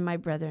mother and my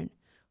brethren.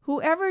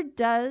 Whoever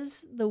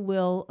does the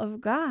will of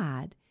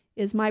God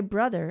is my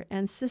brother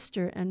and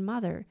sister and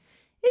mother."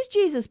 Is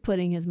Jesus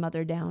putting his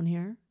mother down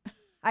here?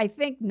 I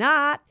think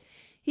not.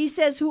 He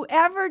says,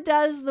 whoever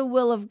does the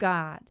will of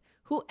God,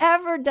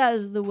 whoever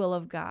does the will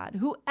of God,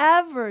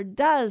 whoever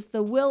does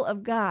the will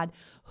of God,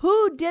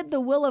 who did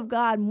the will of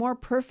God more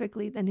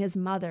perfectly than his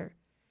mother?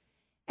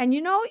 And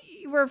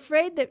we're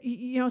afraid that,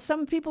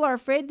 some people are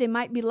afraid they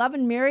might be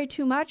loving Mary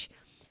too much.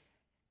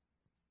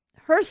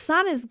 Her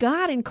son is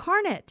God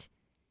incarnate.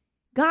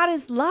 God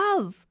is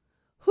love.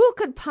 Who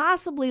could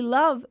possibly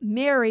love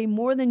Mary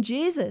more than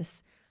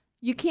Jesus?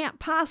 You can't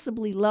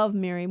possibly love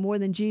Mary more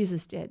than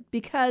Jesus did,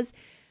 because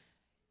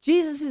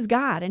Jesus is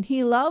God, and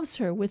he loves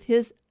her with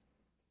his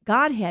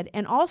Godhead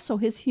and also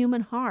his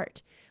human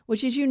heart,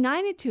 which is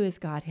united to his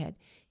Godhead.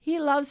 He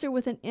loves her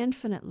with an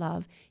infinite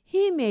love.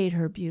 He made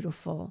her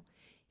beautiful.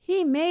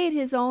 He made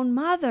his own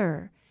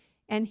mother,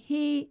 and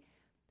he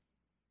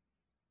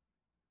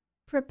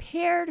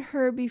prepared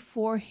her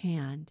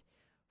beforehand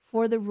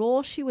for the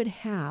role she would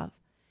have.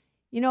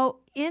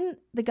 In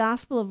the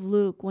Gospel of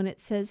Luke, when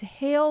it says,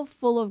 "Hail,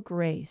 full of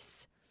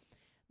grace,"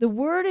 the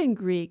word in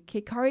Greek,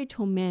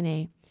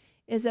 "kekaritomene,"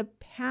 is a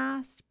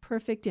past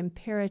perfect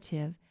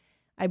imperative.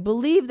 I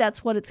believe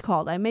that's what it's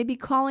called. I may be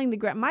calling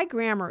my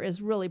grammar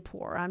is really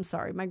poor. I'm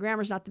sorry. My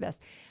grammar's not the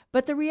best.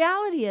 But the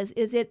reality is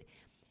it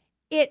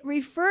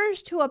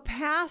refers to a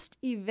past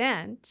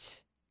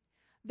event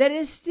that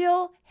is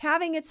still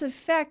having its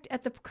effect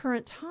at the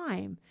current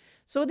time.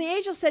 So when the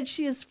angel said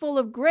she is full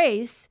of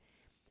grace,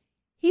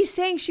 he's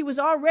saying she was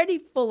already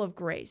full of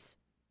grace.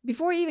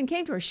 Before he even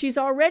came to her, she's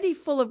already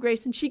full of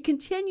grace, and she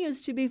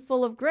continues to be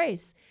full of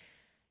grace.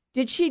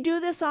 Did she do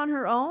this on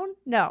her own?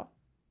 No.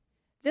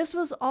 This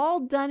was all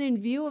done in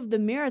view of the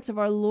merits of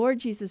our Lord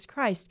Jesus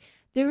Christ.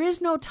 There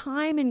is no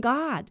time in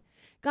God.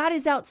 God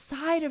is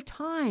outside of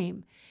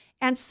time.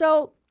 And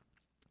so,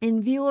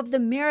 in view of the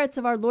merits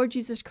of our Lord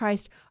Jesus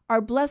Christ,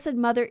 our Blessed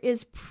Mother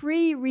is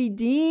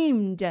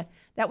pre-redeemed.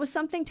 That was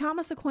something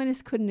Thomas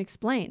Aquinas couldn't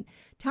explain.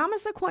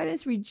 Thomas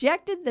Aquinas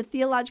rejected the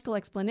theological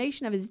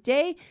explanation of his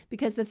day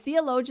because the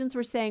theologians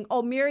were saying,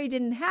 Mary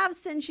didn't have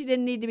sin, she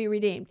didn't need to be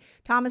redeemed.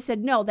 Thomas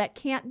said, no, that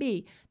can't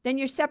be. Then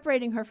you're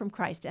separating her from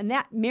Christ, and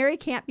that Mary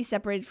can't be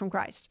separated from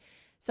Christ.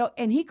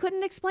 And he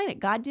couldn't explain it.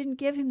 God didn't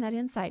give him that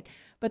insight.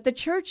 But the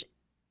church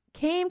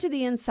came to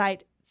the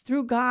insight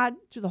through God,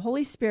 through the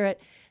Holy Spirit,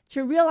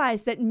 to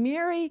realize that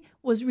Mary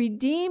was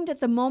redeemed at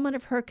the moment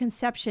of her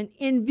conception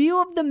in view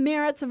of the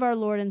merits of our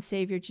Lord and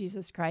Savior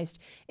Jesus Christ.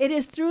 It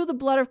is through the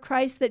blood of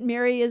Christ that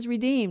Mary is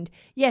redeemed.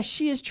 Yes,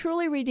 she is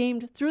truly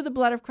redeemed through the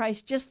blood of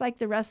Christ, just like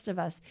the rest of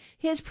us.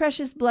 His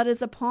precious blood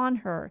is upon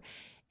her.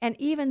 And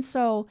even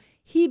so,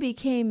 he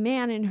became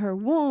man in her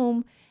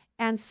womb,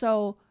 and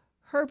so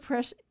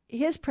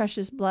his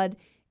precious blood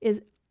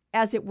is,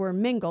 as it were,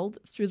 mingled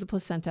through the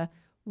placenta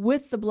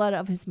with the blood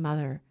of his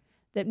mother.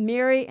 That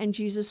Mary and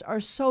Jesus are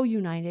so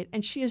united,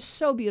 and she is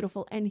so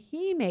beautiful, and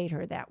he made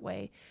her that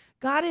way.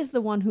 God is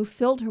the one who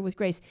filled her with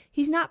grace.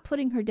 He's not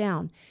putting her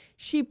down.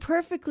 She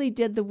perfectly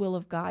did the will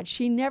of God.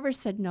 She never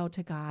said no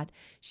to God.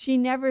 She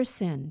never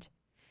sinned.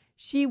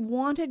 She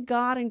wanted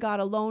God and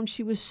God alone.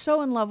 She was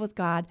so in love with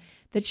God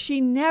that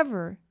she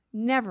never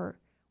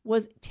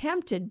was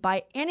tempted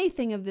by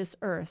anything of this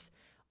earth.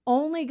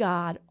 Only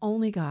God,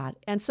 only God.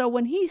 And so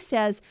when he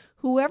says,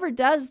 whoever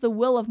does the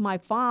will of my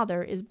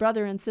Father is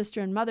brother and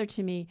sister and mother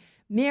to me,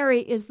 Mary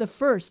is the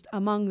first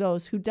among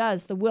those who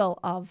does the will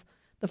of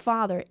the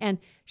Father. And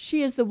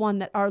she is the one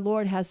that our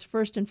Lord has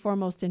first and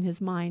foremost in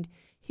his mind.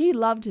 He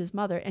loved his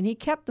mother, and he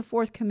kept the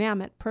fourth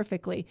commandment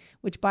perfectly,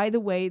 which, by the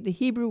way, the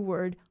Hebrew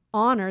word,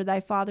 honor thy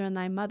father and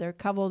thy mother,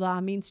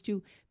 kavodah, means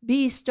to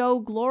bestow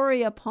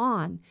glory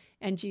upon.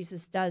 And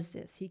Jesus does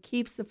this. He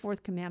keeps the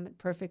fourth commandment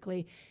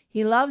perfectly.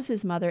 He loves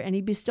his mother, and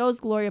he bestows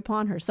glory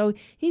upon her. So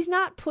he's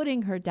not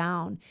putting her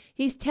down.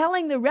 He's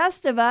telling the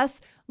rest of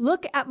us,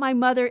 look at my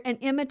mother and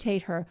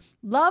imitate her.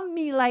 Love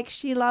me like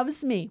she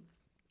loves me.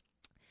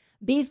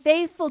 Be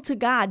faithful to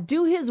God.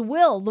 Do his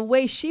will the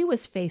way she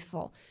was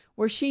faithful,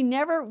 where she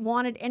never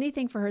wanted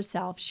anything for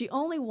herself. She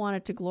only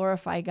wanted to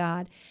glorify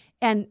God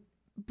and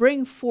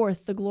bring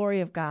forth the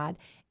glory of God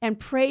and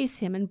praise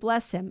him and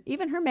bless him.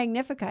 Even her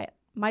Magnificat.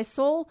 My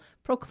soul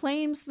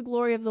proclaims the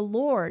glory of the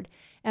Lord,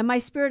 and my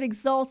spirit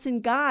exalts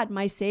in God,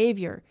 my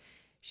Savior.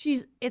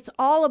 It's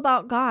all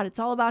about God. It's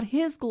all about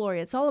his glory.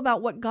 It's all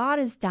about what God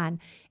has done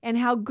and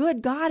how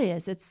good God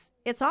is.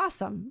 It's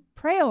awesome.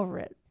 Pray over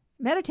it.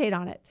 Meditate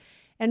on it.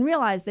 And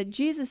realize that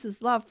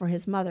Jesus' love for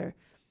his mother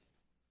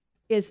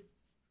is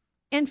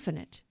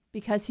infinite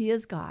because he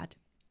is God.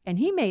 And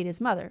he made his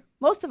mother.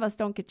 Most of us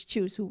don't get to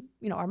choose who,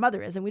 our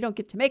mother is, and we don't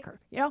get to make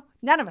her.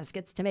 None of us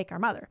gets to make our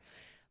mother.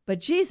 But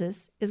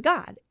Jesus is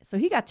God. So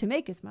he got to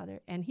make his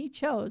mother, and he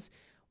chose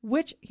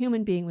which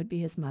human being would be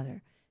his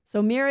mother.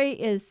 So Mary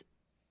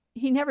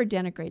he never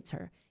denigrates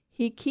her.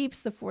 He keeps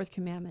the fourth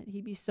commandment.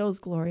 He bestows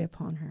glory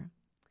upon her.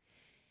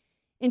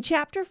 In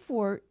chapter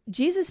 4,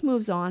 Jesus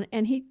moves on,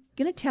 and he's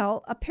going to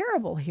tell a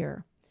parable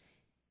here.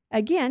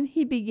 Again,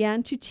 he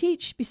began to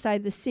teach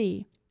beside the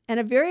sea, and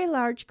a very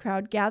large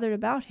crowd gathered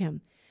about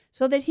him,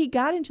 so that he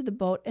got into the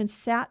boat and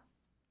sat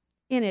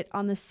in it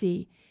on the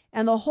sea.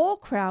 And the whole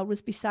crowd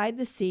was beside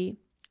the sea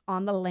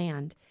on the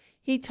land.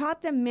 He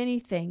taught them many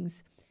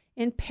things.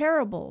 In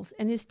parables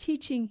and his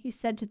teaching, he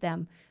said to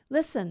them,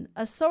 "Listen,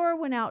 a sower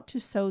went out to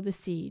sow the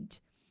seed.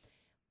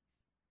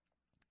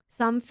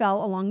 Some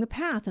fell along the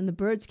path, and the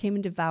birds came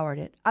and devoured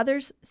it.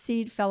 Others'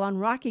 seed fell on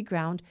rocky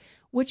ground,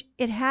 which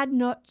it had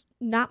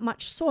not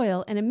much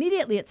soil, and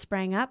immediately it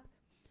sprang up,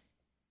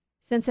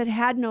 since it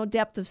had no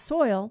depth of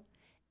soil,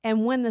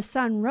 and when the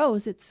sun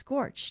rose, it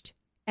scorched,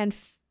 and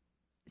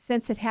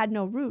since it had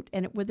no root,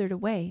 and it withered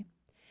away.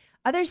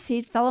 Other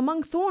seed fell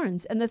among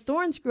thorns, and the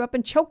thorns grew up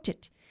and choked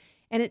it,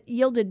 and it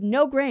yielded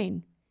no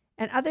grain.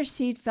 And other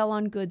seed fell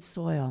on good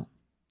soil,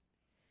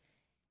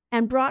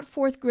 and brought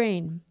forth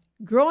grain,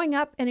 growing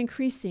up and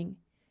increasing,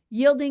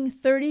 yielding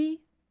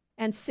 30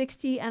 and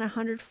 60 and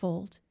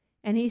 100-fold.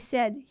 And he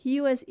said, He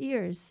who has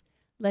ears,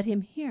 let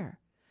him hear."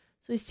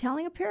 So he's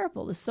telling a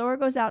parable. The sower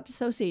goes out to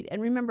sow seed.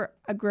 And remember,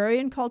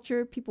 agrarian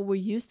culture, people were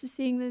used to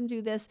seeing them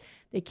do this.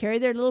 They carry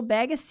their little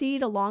bag of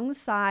seed along the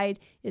side.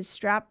 It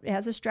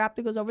has a strap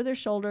that goes over their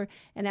shoulder.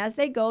 And as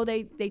they go,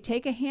 they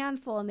take a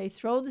handful and they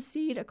throw the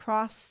seed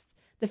across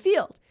the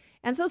field.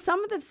 And so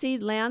some of the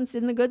seed lands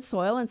in the good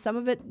soil and some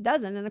of it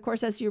doesn't. And of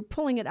course, as you're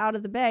pulling it out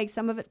of the bag,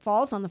 some of it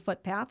falls on the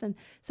footpath and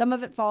some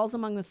of it falls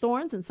among the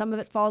thorns and some of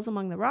it falls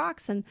among the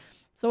rocks. And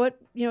so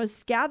it,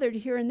 is gathered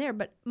here and there,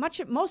 but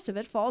most of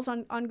it falls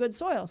on good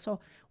soil. So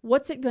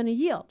what's it going to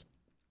yield?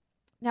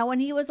 Now, when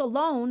he was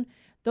alone,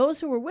 those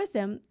who were with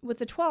him, with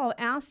the 12,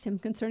 asked him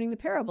concerning the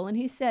parable. And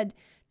he said,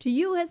 "To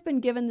you has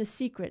been given the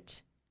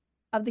secret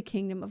of the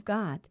kingdom of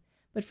God.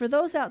 But for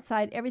those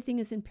outside, everything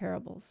is in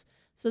parables,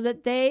 so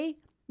that they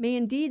may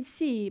indeed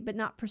see, but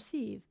not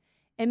perceive,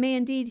 and may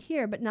indeed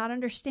hear, but not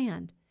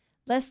understand,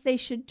 lest they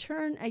should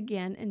turn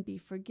again and be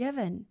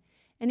forgiven."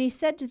 And he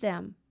said to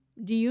them,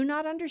 "Do you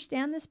not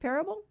understand this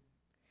parable?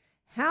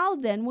 How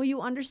then will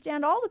you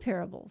understand all the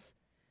parables?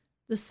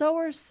 The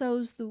sower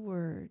sows the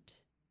word,"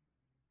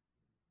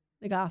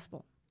 the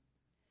gospel.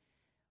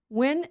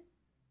 And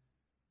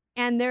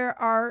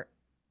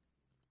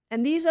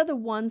these are the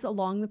ones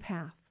along the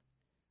path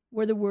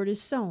where the word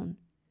is sown.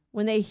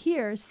 When they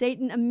hear,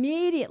 Satan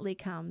immediately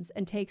comes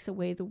and takes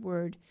away the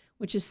word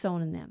which is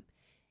sown in them.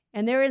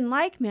 And there in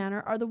like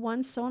manner are the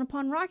ones sown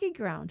upon rocky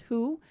ground,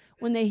 who,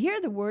 when they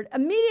hear the word,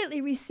 immediately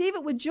receive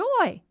it with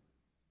joy.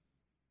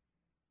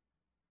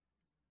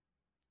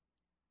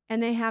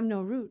 And they have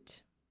no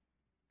root.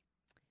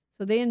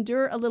 So they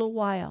endure a little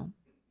while.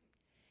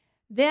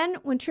 Then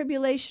when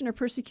tribulation or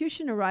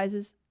persecution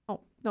arises,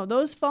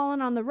 those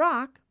fallen on the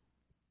rock,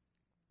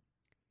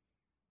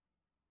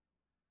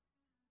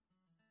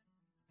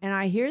 and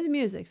I hear the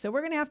music. So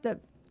we're going to have to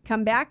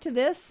come back to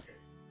this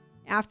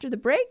after the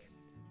break.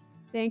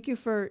 Thank you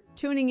for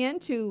tuning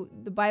in to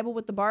the Bible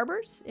with the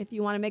Barbers. If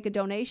you want to make a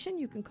donation,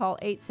 you can call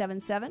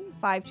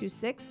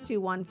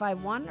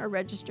 877-526-2151 or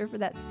register for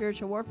that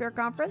Spiritual Warfare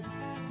Conference.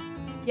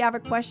 If you have a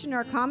question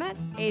or a comment,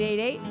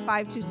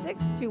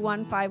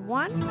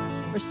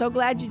 888-526-2151. We're so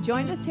glad you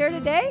joined us here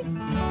today,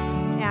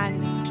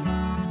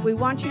 and we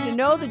want you to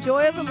know the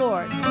joy of the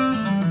Lord.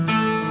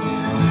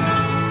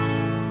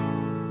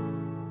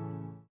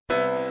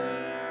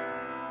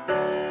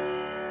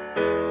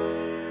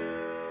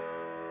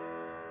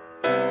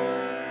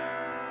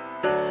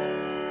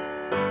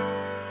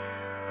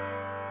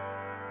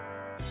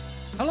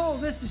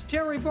 This is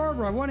Terry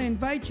Barber. I want to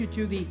invite you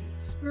to the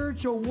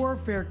Spiritual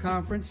Warfare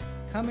Conference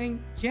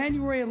coming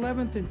January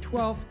 11th and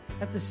 12th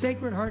at the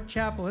Sacred Heart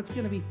Chapel. It's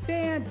going to be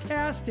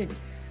fantastic.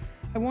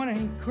 I want to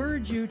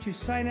encourage you to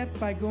sign up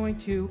by going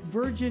to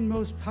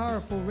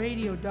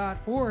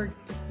virginmostpowerfulradio.org.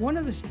 One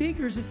of the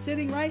speakers is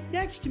sitting right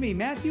next to me,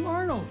 Matthew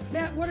Arnold.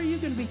 Matt, what are you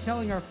going to be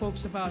telling our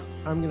folks about?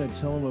 I'm going to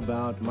tell them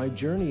about my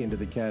journey into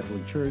the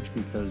Catholic Church,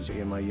 because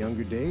in my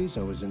younger days,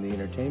 I was in the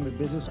entertainment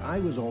business. I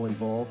was all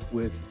involved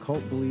with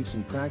cult beliefs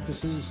and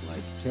practices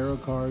like tarot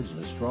cards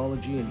and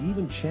astrology and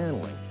even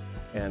channeling.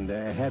 And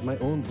I had my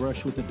own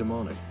brush with the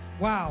demonic.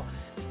 Wow.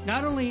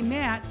 Not only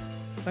Matt,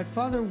 but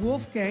Father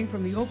Wolfgang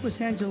from the Opus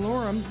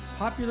Angelorum,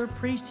 popular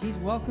priest, he's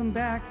welcome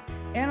back.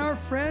 And our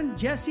friend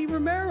Jesse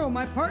Romero,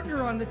 my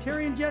partner on the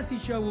Terry and Jesse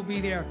Show, will be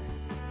there.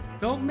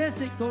 Don't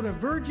miss it. Go to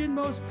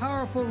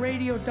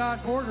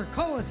virginmostpowerfulradio.org or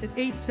call us at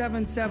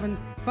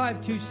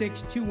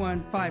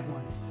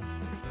 877-526-2151.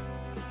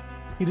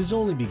 It is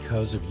only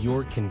because of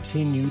your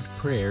continued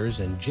prayers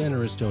and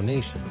generous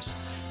donations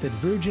that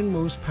Virgin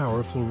Most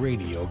Powerful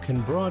Radio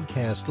can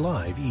broadcast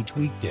live each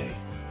weekday.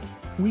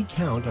 We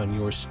count on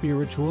your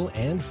spiritual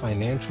and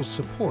financial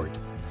support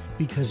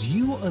because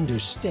you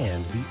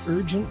understand the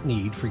urgent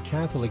need for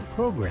Catholic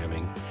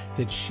programming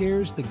that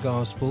shares the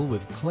gospel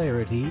with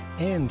clarity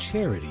and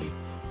charity,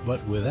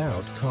 but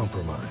without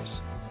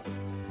compromise.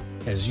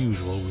 As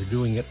usual, we're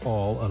doing it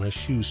all on a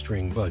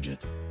shoestring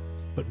budget,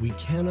 but we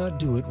cannot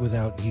do it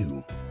without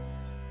you.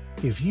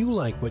 If you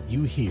like what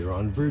you hear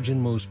on Virgin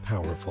Most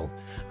Powerful,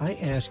 I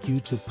ask you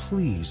to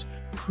please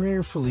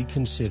prayerfully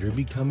consider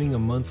becoming a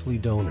monthly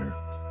donor.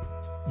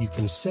 You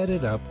can set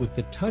it up with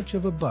the touch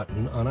of a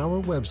button on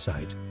our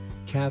website,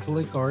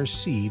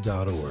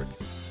 catholicrc.org.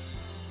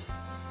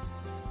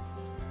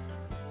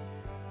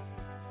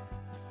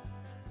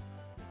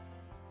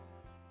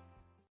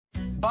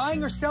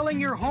 Buying or selling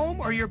your home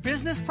or your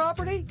business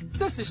property?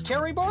 This is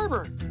Terry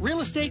Barber.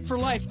 Real Estate for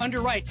Life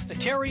underwrites the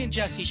Terry and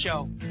Jesse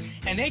Show.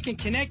 And they can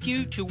connect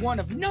you to one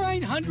of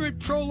 900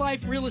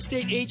 pro-life real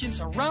estate agents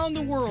around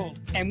the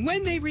world. And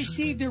when they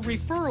receive their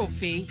referral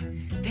fee,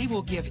 they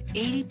will give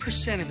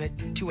 80% of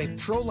it to a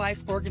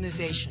pro-life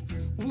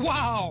organization.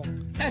 Wow!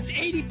 That's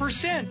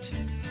 80%!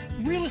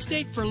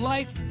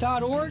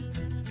 realestateforlife.org,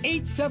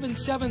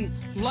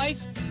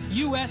 877-LIFE,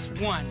 US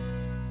 1.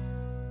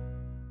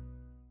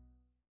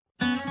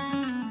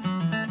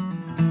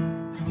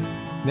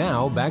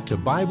 Now, back to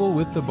Bible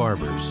with the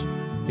Barbers.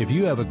 If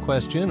you have a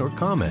question or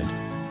comment,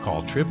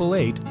 call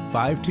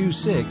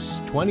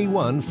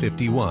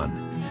 888-526-2151.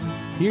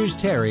 Here's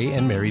Terry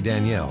and Mary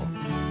Danielle.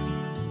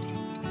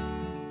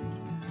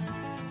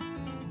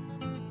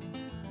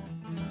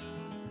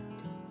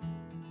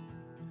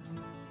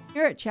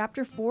 Here at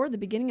chapter 4, the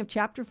beginning of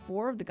chapter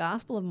 4 of the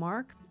Gospel of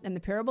Mark and the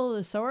parable of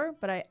the sower.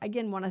 But I,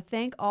 again, want to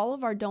thank all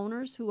of our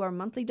donors who are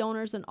monthly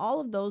donors and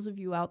all of those of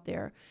you out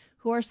there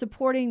who are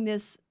supporting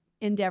this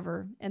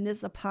endeavor and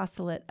this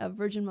apostolate of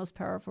Virgin Most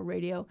Powerful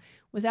Radio.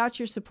 Without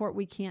your support,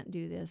 we can't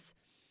do this.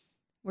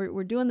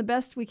 We're doing the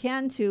best we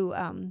can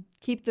to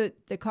keep the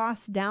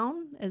costs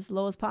down as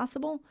low as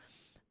possible,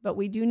 but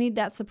we do need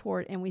that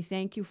support, and we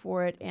thank you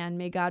for it, and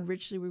may God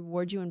richly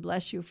reward you and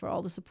bless you for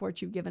all the support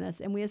you've given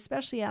us. And we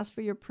especially ask for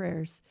your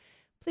prayers.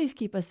 Please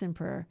keep us in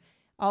prayer.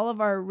 All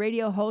of our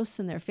radio hosts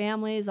and their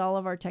families, all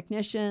of our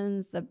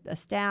technicians, the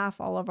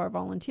staff, all of our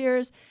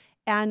volunteers,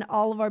 and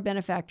all of our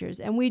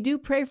benefactors. And we do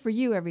pray for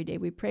you every day.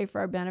 We pray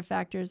for our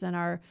benefactors and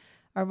our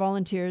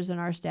volunteers and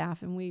our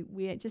staff. And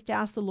we just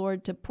ask the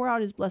Lord to pour out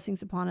his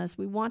blessings upon us.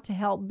 We want to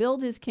help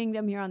build his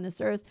kingdom here on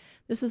this earth.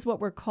 This is what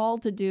we're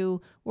called to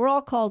do. We're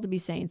all called to be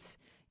saints.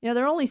 You know,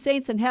 there are only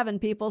saints in heaven,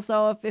 people.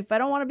 So if I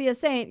don't want to be a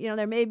saint, you know,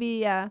 there may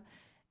be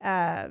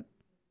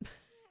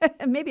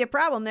maybe a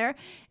problem there.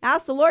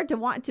 Ask the Lord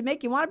to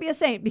make you want to be a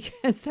saint,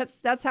 because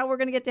that's how we're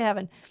going to get to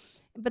heaven.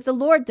 But the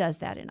Lord does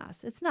that in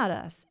us. It's not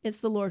us. It's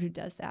the Lord who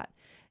does that.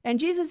 And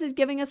Jesus is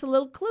giving us a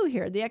little clue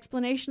here, the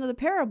explanation of the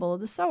parable of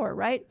the sower,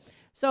 right?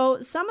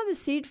 So some of the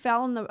seed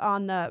fell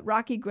on the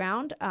rocky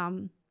ground,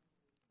 and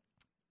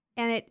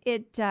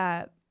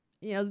the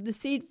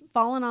seed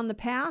fallen on the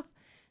path.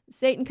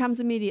 Satan comes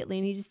immediately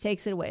and he just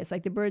takes it away. It's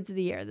like the birds of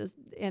the air.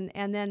 And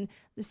then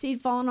the seed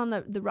fallen on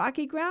the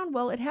rocky ground,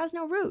 well, it has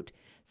no root.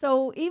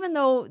 So even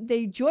though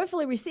they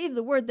joyfully receive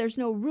the word, there's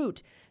no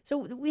root. So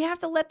we have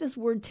to let this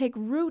word take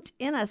root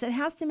in us. It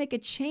has to make a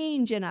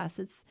change in us.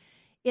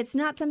 It's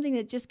not something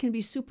that just can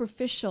be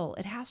superficial.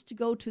 It has to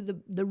go to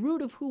the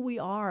root of who we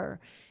are.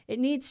 It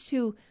needs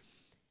to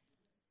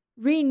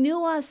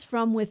renew us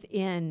from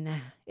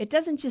within. It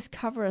doesn't just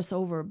cover us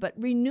over, but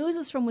renews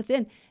us from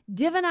within,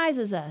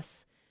 divinizes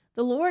us.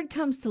 The Lord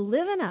comes to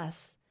live in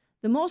us.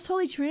 The most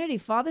holy Trinity,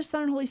 Father,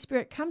 Son, and Holy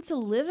Spirit, come to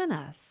live in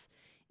us.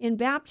 In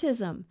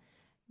baptism,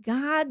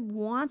 God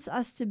wants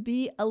us to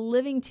be a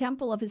living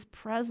temple of his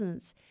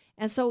presence.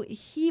 And so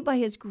he, by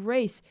his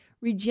grace,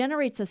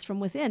 regenerates us from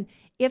within.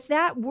 If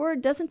that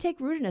word doesn't take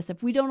root in us,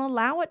 if we don't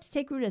allow it to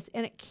take root in us,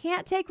 and it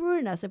can't take root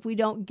in us if we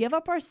don't give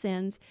up our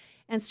sins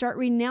and start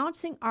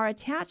renouncing our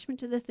attachment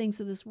to the things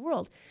of this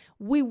world.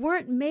 We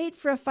weren't made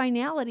for a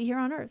finality here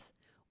on earth.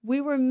 We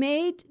were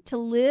made to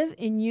live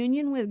in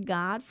union with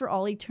God for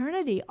all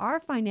eternity. Our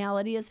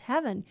finality is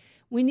heaven.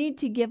 We need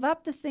to give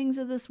up the things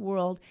of this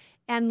world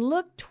and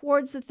look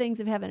towards the things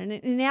of heaven. And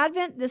in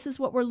Advent, this is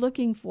what we're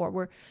looking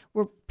for.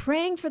 We're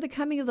praying for the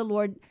coming of the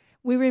Lord.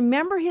 We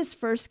remember his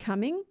first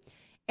coming,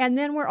 and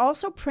then we're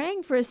also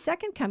praying for his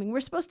second coming. We're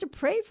supposed to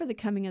pray for the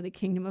coming of the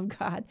kingdom of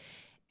God.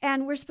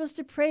 And we're supposed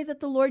to pray that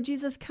the Lord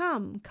Jesus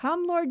come.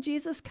 Come, Lord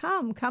Jesus,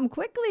 come. Come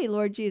quickly,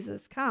 Lord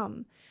Jesus,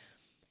 come.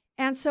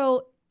 And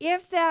so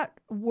if that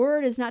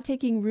word is not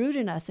taking root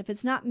in us, if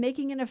it's not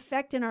making an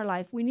effect in our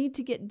life, we need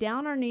to get down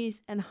on our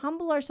knees and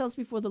humble ourselves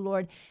before the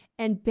Lord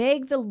and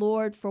beg the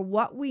Lord for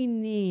what we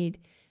need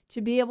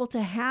to be able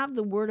to have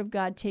the word of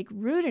God take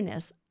root in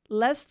us,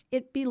 lest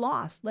it be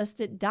lost, lest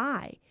it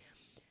die.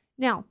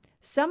 Now,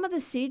 some of the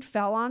seed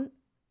fell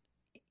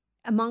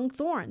among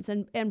thorns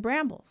and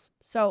brambles.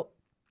 So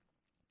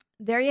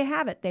there you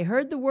have it. They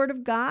heard the word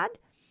of God,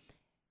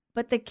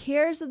 but the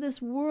cares of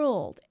this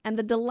world and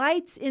the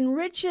delights in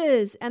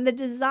riches and the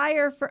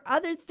desire for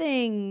other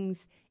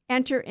things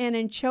enter in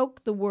and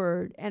choke the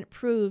word, and it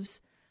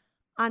proves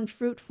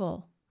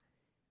unfruitful.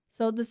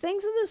 So the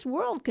things of this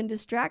world can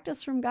distract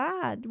us from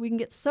God. We can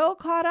get so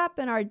caught up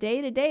in our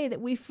day-to-day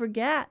that we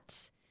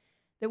forget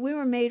that we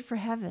were made for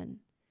heaven.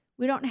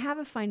 We don't have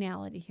a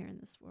finality here in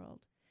this world.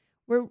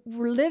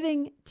 We're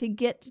living to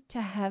get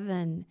to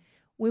heaven.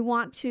 We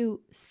want to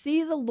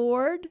see the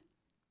Lord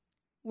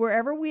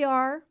wherever we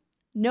are,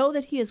 know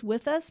that he is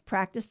with us,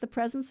 practice the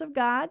presence of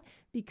God,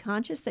 be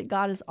conscious that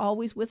God is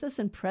always with us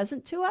and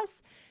present to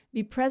us,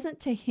 be present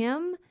to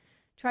him,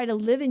 try to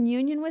live in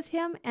union with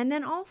him. And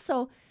then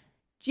also,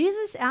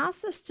 Jesus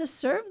asks us to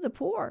serve the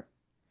poor,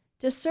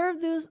 to serve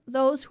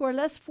those who are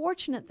less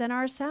fortunate than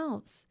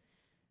ourselves.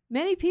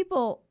 Many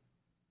people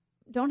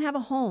don't have a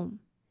home,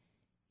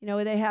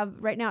 They have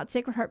right now at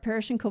Sacred Heart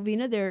Parish in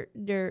Covina,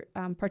 they're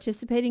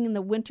participating in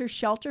the winter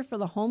shelter for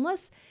the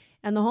homeless.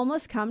 And the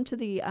homeless come to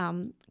the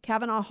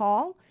Kavanaugh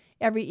Hall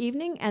every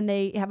evening, and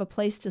they have a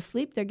place to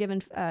sleep. They're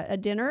given a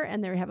dinner,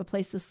 and they have a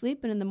place to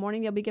sleep. And in the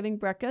morning, they'll be giving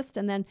breakfast.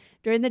 And then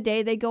during the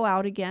day, they go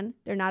out again.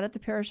 They're not at the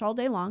parish all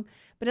day long.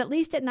 But at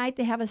least at night,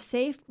 they have a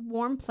safe,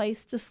 warm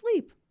place to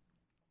sleep.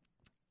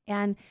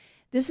 And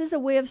this is a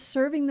way of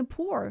serving the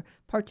poor,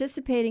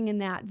 participating in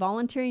that,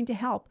 volunteering to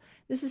help.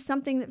 This is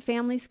something that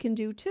families can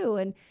do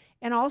too.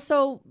 And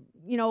also,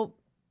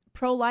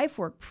 pro-life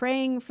work,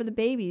 praying for the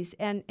babies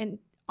and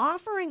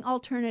offering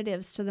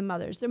alternatives to the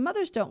mothers. Their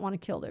mothers don't want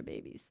to kill their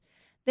babies.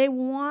 They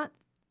want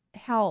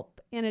help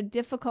in a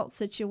difficult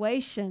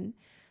situation.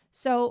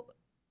 So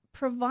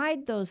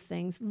provide those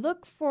things.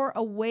 Look for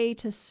a way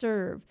to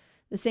serve.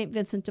 The St.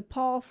 Vincent de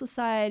Paul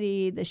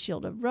Society, the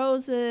Shield of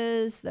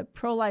Roses, the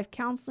pro-life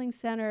counseling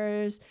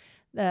centers,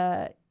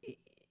 the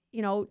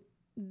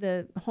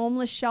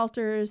homeless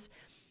shelters.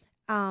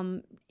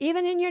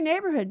 Even in your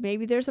neighborhood,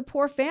 maybe there's a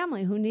poor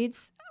family who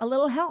needs a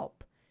little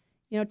help.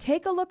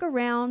 Take a look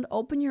around,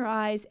 open your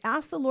eyes,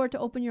 ask the Lord to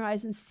open your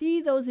eyes and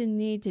see those in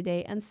need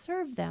today and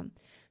serve them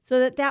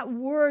so that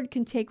word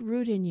can take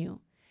root in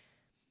you.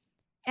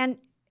 And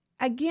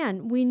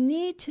again, we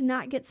need to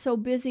not get so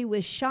busy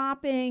with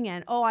shopping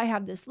and, I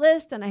have this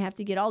list and I have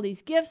to get all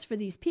these gifts for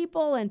these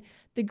people. And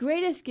the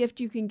greatest gift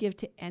you can give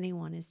to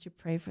anyone is to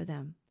pray for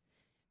them.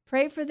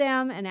 Pray for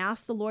them and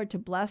ask the Lord to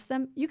bless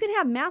them. You can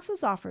have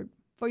masses offered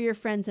for your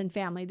friends and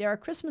family. There are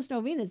Christmas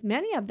novenas,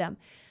 many of them.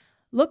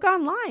 Look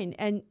online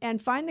and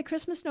find the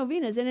Christmas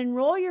novenas and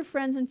enroll your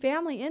friends and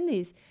family in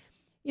these.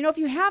 If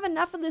you have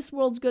enough of this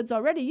world's goods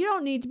already, you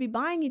don't need to be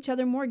buying each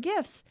other more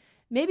gifts.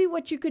 Maybe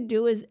what you could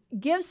do is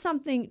give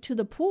something to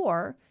the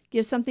poor,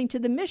 give something to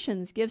the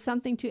missions, give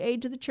something to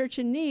aid to the church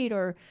in need,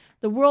 or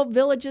the World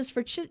Villages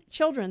for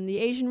Children, the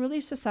Asian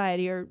Relief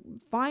Society, or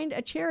find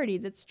a charity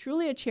that's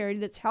truly a charity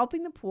that's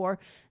helping the poor,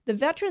 the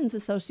veterans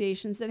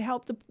associations that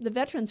help the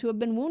veterans who have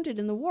been wounded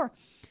in the war,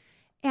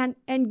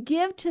 and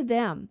give to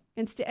them.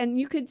 And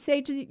you could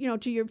say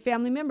to your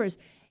family members,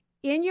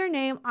 in your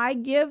name, I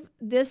give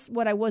this,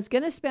 what I was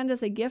going to spend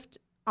as a gift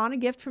on a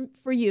gift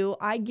for you,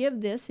 I give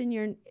this in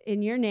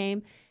your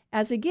name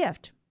as a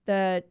gift.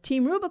 The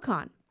Team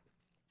Rubicon,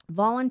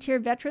 volunteer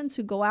veterans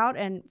who go out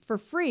and for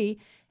free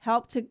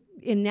help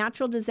in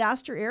natural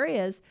disaster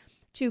areas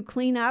to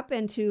clean up,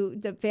 and to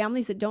the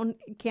families that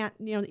can't,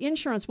 the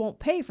insurance won't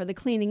pay for the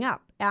cleaning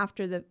up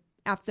after the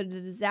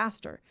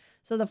disaster.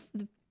 So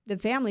the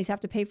families have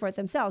to pay for it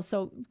themselves.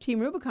 So Team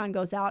Rubicon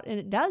goes out and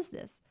it does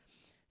this.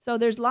 So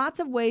there's lots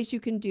of ways you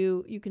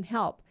can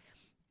help.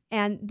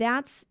 And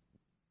that's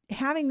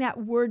having that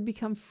word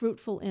become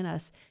fruitful in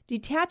us,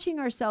 detaching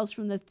ourselves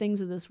from the things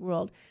of this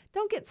world.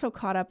 Don't get so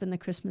caught up in the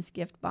Christmas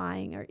gift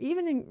buying or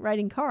even in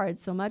writing cards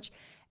so much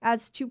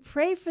as to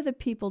pray for the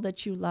people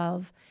that you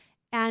love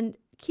and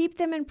keep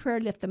them in prayer,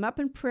 lift them up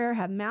in prayer,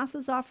 have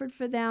masses offered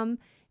for them.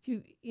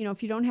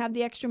 If you don't have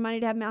the extra money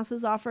to have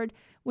masses offered,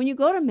 when you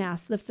go to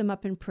mass, lift them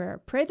up in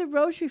prayer. Pray the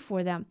rosary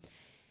for them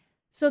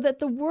so that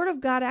the word of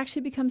God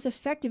actually becomes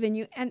effective in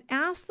you, and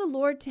ask the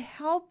Lord to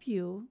help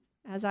you.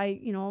 As I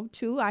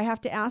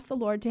have to ask the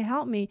Lord to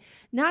help me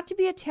not to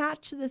be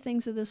attached to the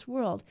things of this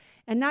world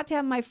and not to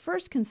have my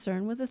first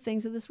concern with the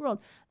things of this world.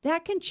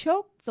 That can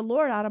choke the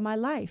Lord out of my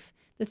life.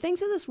 The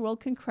things of this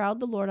world can crowd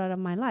the Lord out of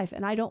my life,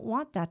 and I don't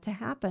want that to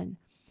happen.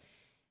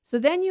 So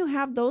then you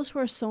have those who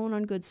are sown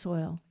on good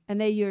soil,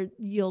 and they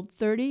yield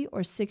 30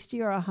 or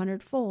 60 or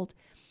 100-fold.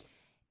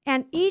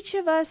 And each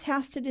of us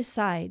has to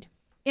decide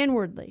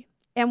inwardly,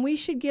 and we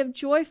should give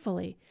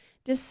joyfully.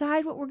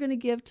 Decide what we're going to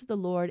give to the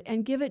Lord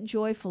and give it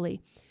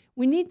joyfully.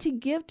 We need to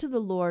give to the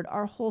Lord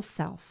our whole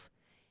self,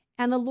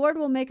 and the Lord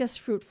will make us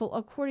fruitful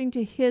according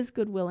to his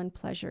good will and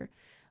pleasure.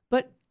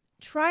 But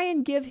try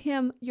and give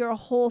him your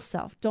whole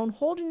self. Don't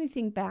hold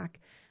anything back.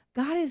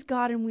 God is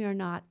God and we are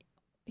not.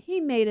 He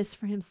made us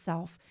for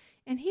himself,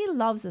 and he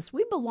loves us.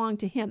 We belong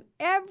to him.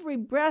 Every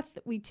breath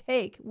that we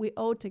take, we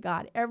owe to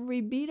God.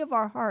 Every beat of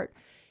our heart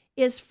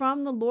is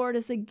from the Lord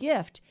as a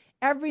gift.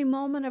 Every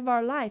moment of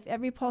our life,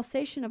 every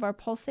pulsation of our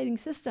pulsating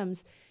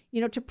systems,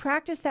 to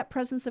practice that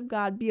presence of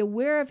God, be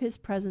aware of his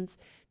presence,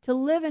 to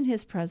live in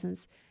his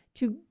presence,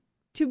 to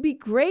be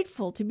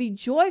grateful, to be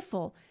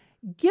joyful.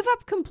 Give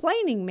up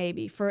complaining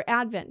maybe for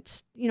Advent.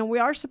 We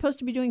are supposed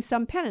to be doing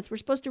some penance. We're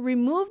supposed to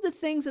remove the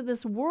things of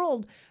this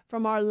world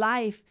from our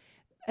life,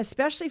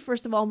 especially,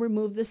 first of all,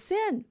 remove the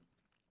sin.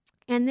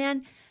 And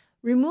then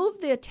remove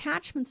the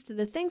attachments to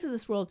the things of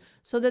this world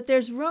so that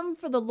there's room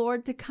for the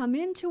Lord to come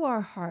into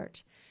our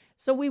heart.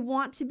 So we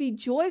want to be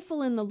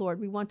joyful in the Lord.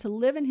 We want to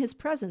live in his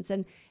presence.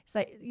 And it's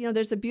like,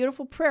 there's a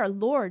beautiful prayer.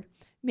 Lord,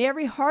 may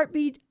every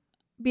heartbeat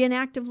be an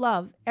act of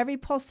love, every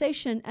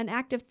pulsation an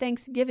act of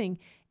thanksgiving,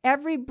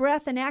 every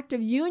breath an act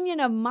of union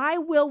of my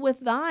will with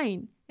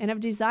thine and of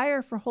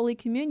desire for Holy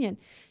Communion.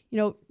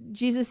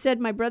 Jesus said,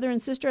 my brother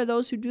and sister are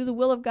those who do the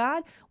will of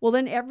God. Well,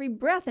 then every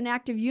breath an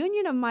act of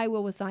union of my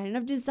will with thine and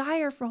of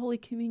desire for Holy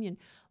Communion.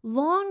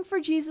 Long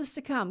for Jesus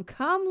to come.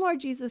 Come, Lord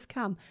Jesus,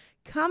 come.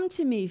 Come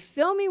to me,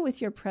 fill me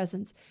with your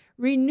presence,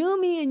 renew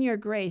me in your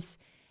grace.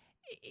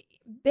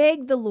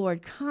 Beg the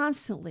Lord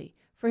constantly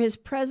for his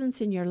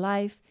presence in your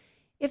life.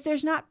 If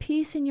there's not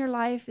peace in your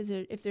life,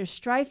 if there's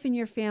strife in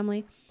your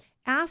family,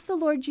 ask the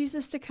Lord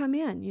Jesus to come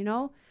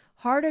in,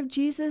 Heart of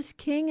Jesus,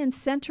 King and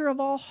center of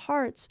all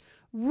hearts,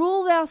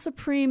 rule thou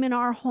supreme in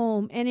our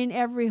home and in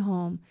every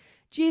home.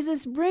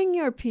 Jesus, bring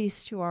your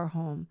peace to our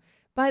home.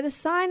 By the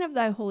sign of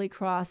thy holy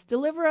cross,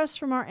 deliver us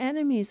from our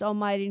enemies,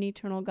 Almighty and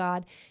eternal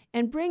God,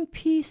 and bring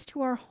peace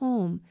to our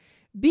home.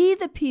 Be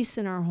the peace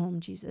in our home,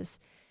 Jesus.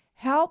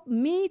 Help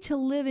me to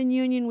live in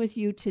union with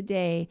you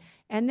today,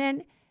 and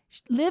then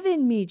live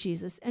in me,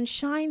 Jesus, and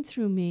shine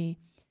through me.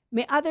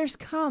 May others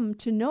come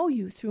to know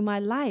you through my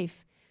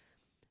life.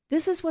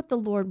 This is what the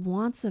Lord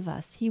wants of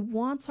us. He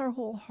wants our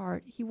whole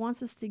heart. He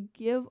wants us to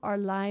give our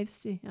lives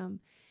to him.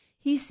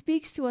 He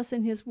speaks to us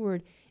in his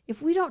word.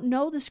 If we don't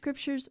know the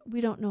scriptures,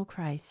 we don't know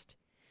Christ.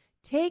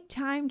 Take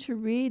time to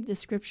read the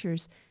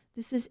scriptures.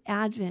 This is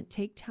Advent.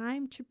 Take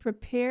time to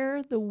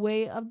prepare the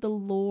way of the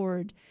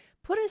Lord.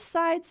 Put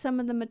aside some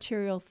of the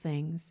material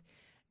things.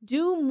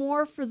 Do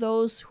more for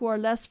those who are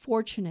less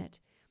fortunate.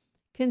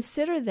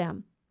 Consider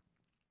them.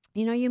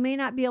 You may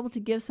not be able to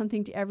give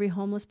something to every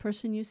homeless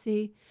person you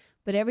see,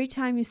 but every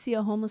time you see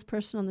a homeless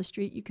person on the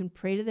street, you can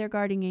pray to their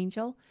guardian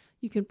angel.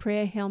 You can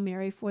pray a Hail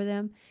Mary for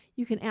them.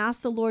 You can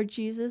ask the Lord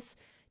Jesus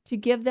to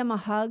give them a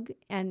hug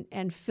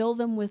and fill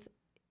them with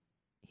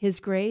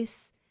his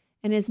grace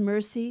and his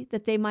mercy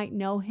that they might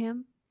know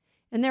him.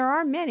 And there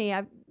are many.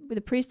 The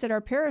priest at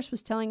our parish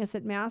was telling us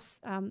at Mass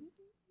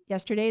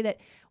yesterday that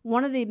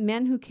one of the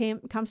men who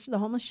comes to the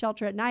homeless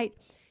shelter at night,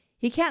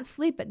 he can't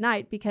sleep at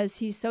night because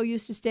he's so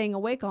used to staying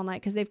awake all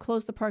night because they've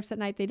closed the parks at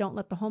night. They don't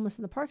let the homeless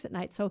in the parks at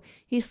night. So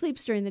he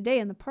sleeps during the day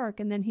in the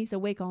park and then he's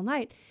awake all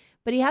night.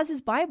 But he has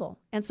his Bible.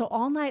 And so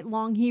all night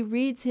long he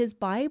reads his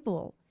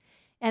Bible.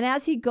 And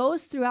as he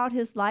goes throughout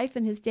his life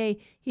and his day,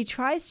 he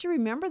tries to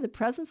remember the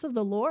presence of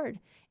the Lord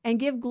and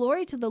give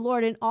glory to the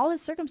Lord in all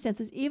his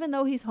circumstances, even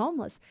though he's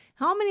homeless.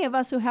 How many of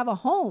us who have a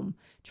home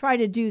try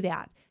to do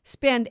that?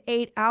 Spend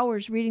 8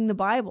 hours reading the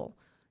Bible.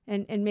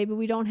 And maybe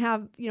we don't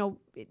have,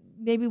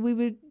 maybe we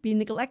would be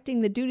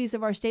neglecting the duties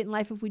of our state and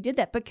life if we did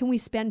that. But can we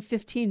spend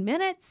 15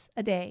 minutes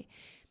a day?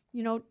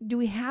 Do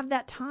we have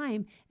that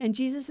time? And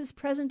Jesus is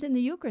present in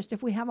the Eucharist.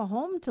 If we have a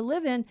home to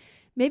live in,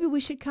 maybe we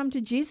should come to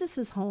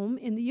Jesus's home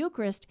in the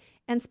Eucharist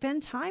and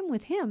spend time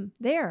with him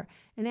there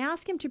and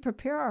ask him to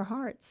prepare our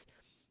hearts.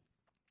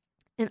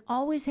 And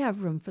always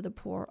have room for the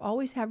poor.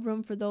 Always have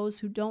room for those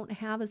who don't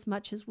have as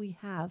much as we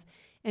have.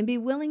 And be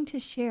willing to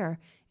share.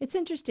 It's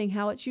interesting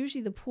how it's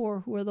usually the poor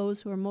who are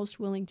those who are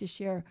most willing to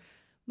share.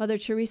 Mother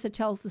Teresa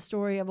tells the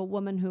story of a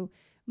woman who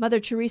Mother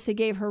Teresa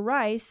gave her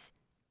rice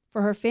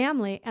for her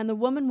family, and the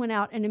woman went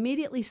out and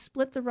immediately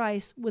split the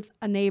rice with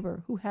a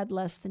neighbor who had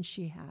less than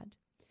she had.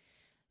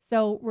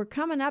 So we're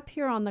coming up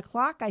here on the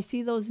clock. I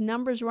see those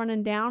numbers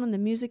running down and the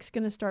music's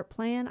going to start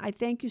playing. I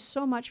thank you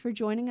so much for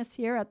joining us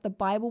here at the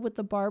Bible with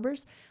the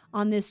Barbers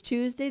on this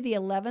Tuesday, the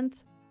 11th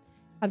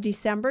of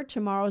December.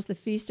 Tomorrow is the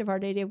feast of Our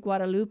Lady of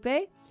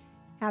Guadalupe.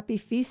 Happy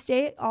feast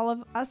day, all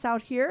of us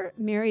out here.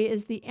 Mary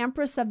is the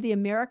Empress of the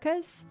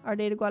Americas. Our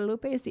Lady of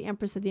Guadalupe is the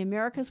Empress of the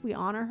Americas. We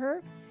honor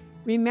her.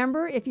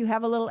 Remember, if you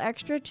have a little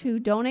extra to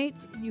donate,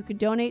 you could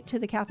donate to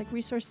the Catholic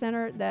Resource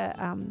Center, the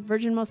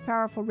Virgin Most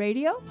Powerful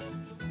Radio.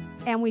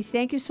 And we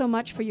thank you so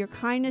much for your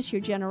kindness,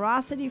 your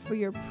generosity, for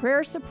your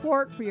prayer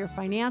support, for your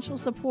financial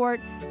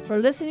support, for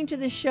listening to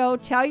the show.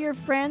 Tell your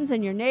friends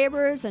and your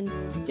neighbors and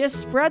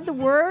just spread the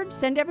word.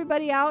 Send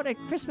everybody out at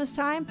Christmas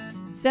time.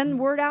 Send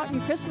word out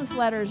in Christmas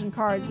letters and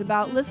cards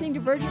about listening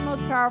to Virgin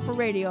Most Powerful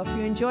Radio. If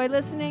you enjoy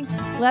listening,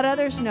 let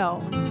others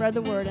know and spread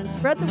the word. And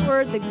spread the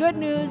word, the good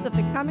news of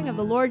the coming of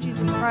the Lord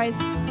Jesus Christ,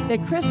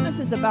 that Christmas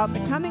is about the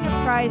coming of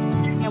Christ,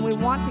 and we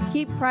want to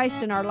keep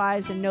Christ in our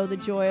lives and know the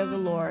joy of the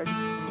Lord.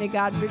 May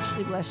God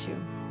richly bless you.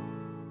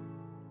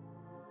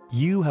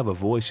 You have a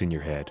voice in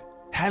your head.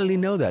 How did he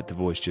know that, the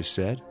voice just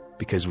said?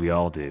 Because we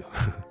all do.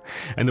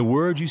 And the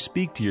words you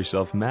speak to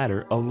yourself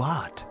matter a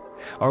lot.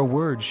 Our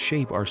words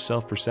shape our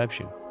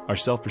self-perception. Our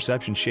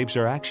self-perception shapes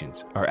our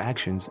actions. Our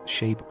actions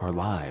shape our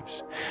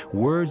lives.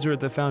 Words are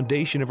at the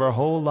foundation of our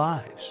whole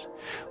lives.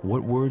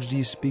 What words do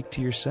you speak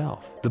to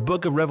yourself? The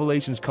book of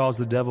Revelations calls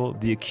the devil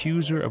the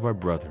accuser of our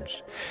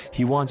brothers.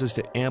 He wants us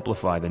to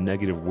amplify the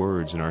negative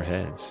words in our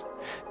heads.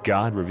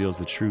 God reveals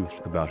the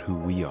truth about who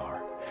we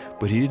are.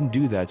 But he didn't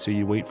do that so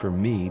you wait for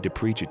me to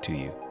preach it to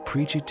you.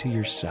 Preach it to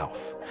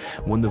yourself.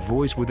 When the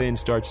voice within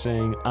starts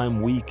saying,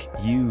 I'm weak,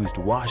 used,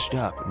 washed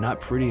up,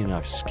 not pretty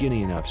enough,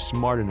 skinny enough,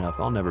 smart enough,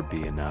 I'll never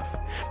be enough.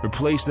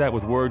 Replace that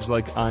with words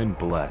like, I'm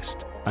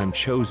blessed, I'm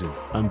chosen,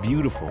 I'm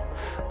beautiful,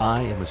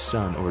 I am a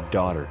son or a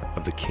daughter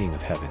of the King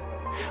of Heaven.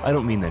 I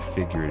don't mean that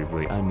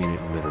figuratively, I mean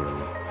it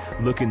literally.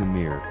 Look in the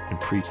mirror and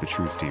preach the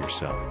truth to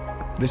yourself.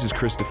 This is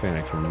Chris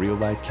Stefanik from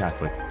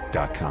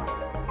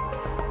RealLifeCatholic.com.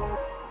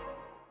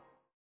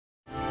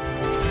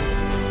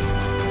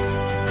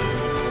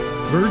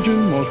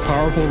 Virgin Most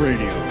Powerful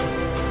Radio,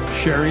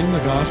 sharing the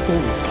gospel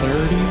with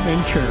clarity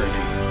and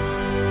charity.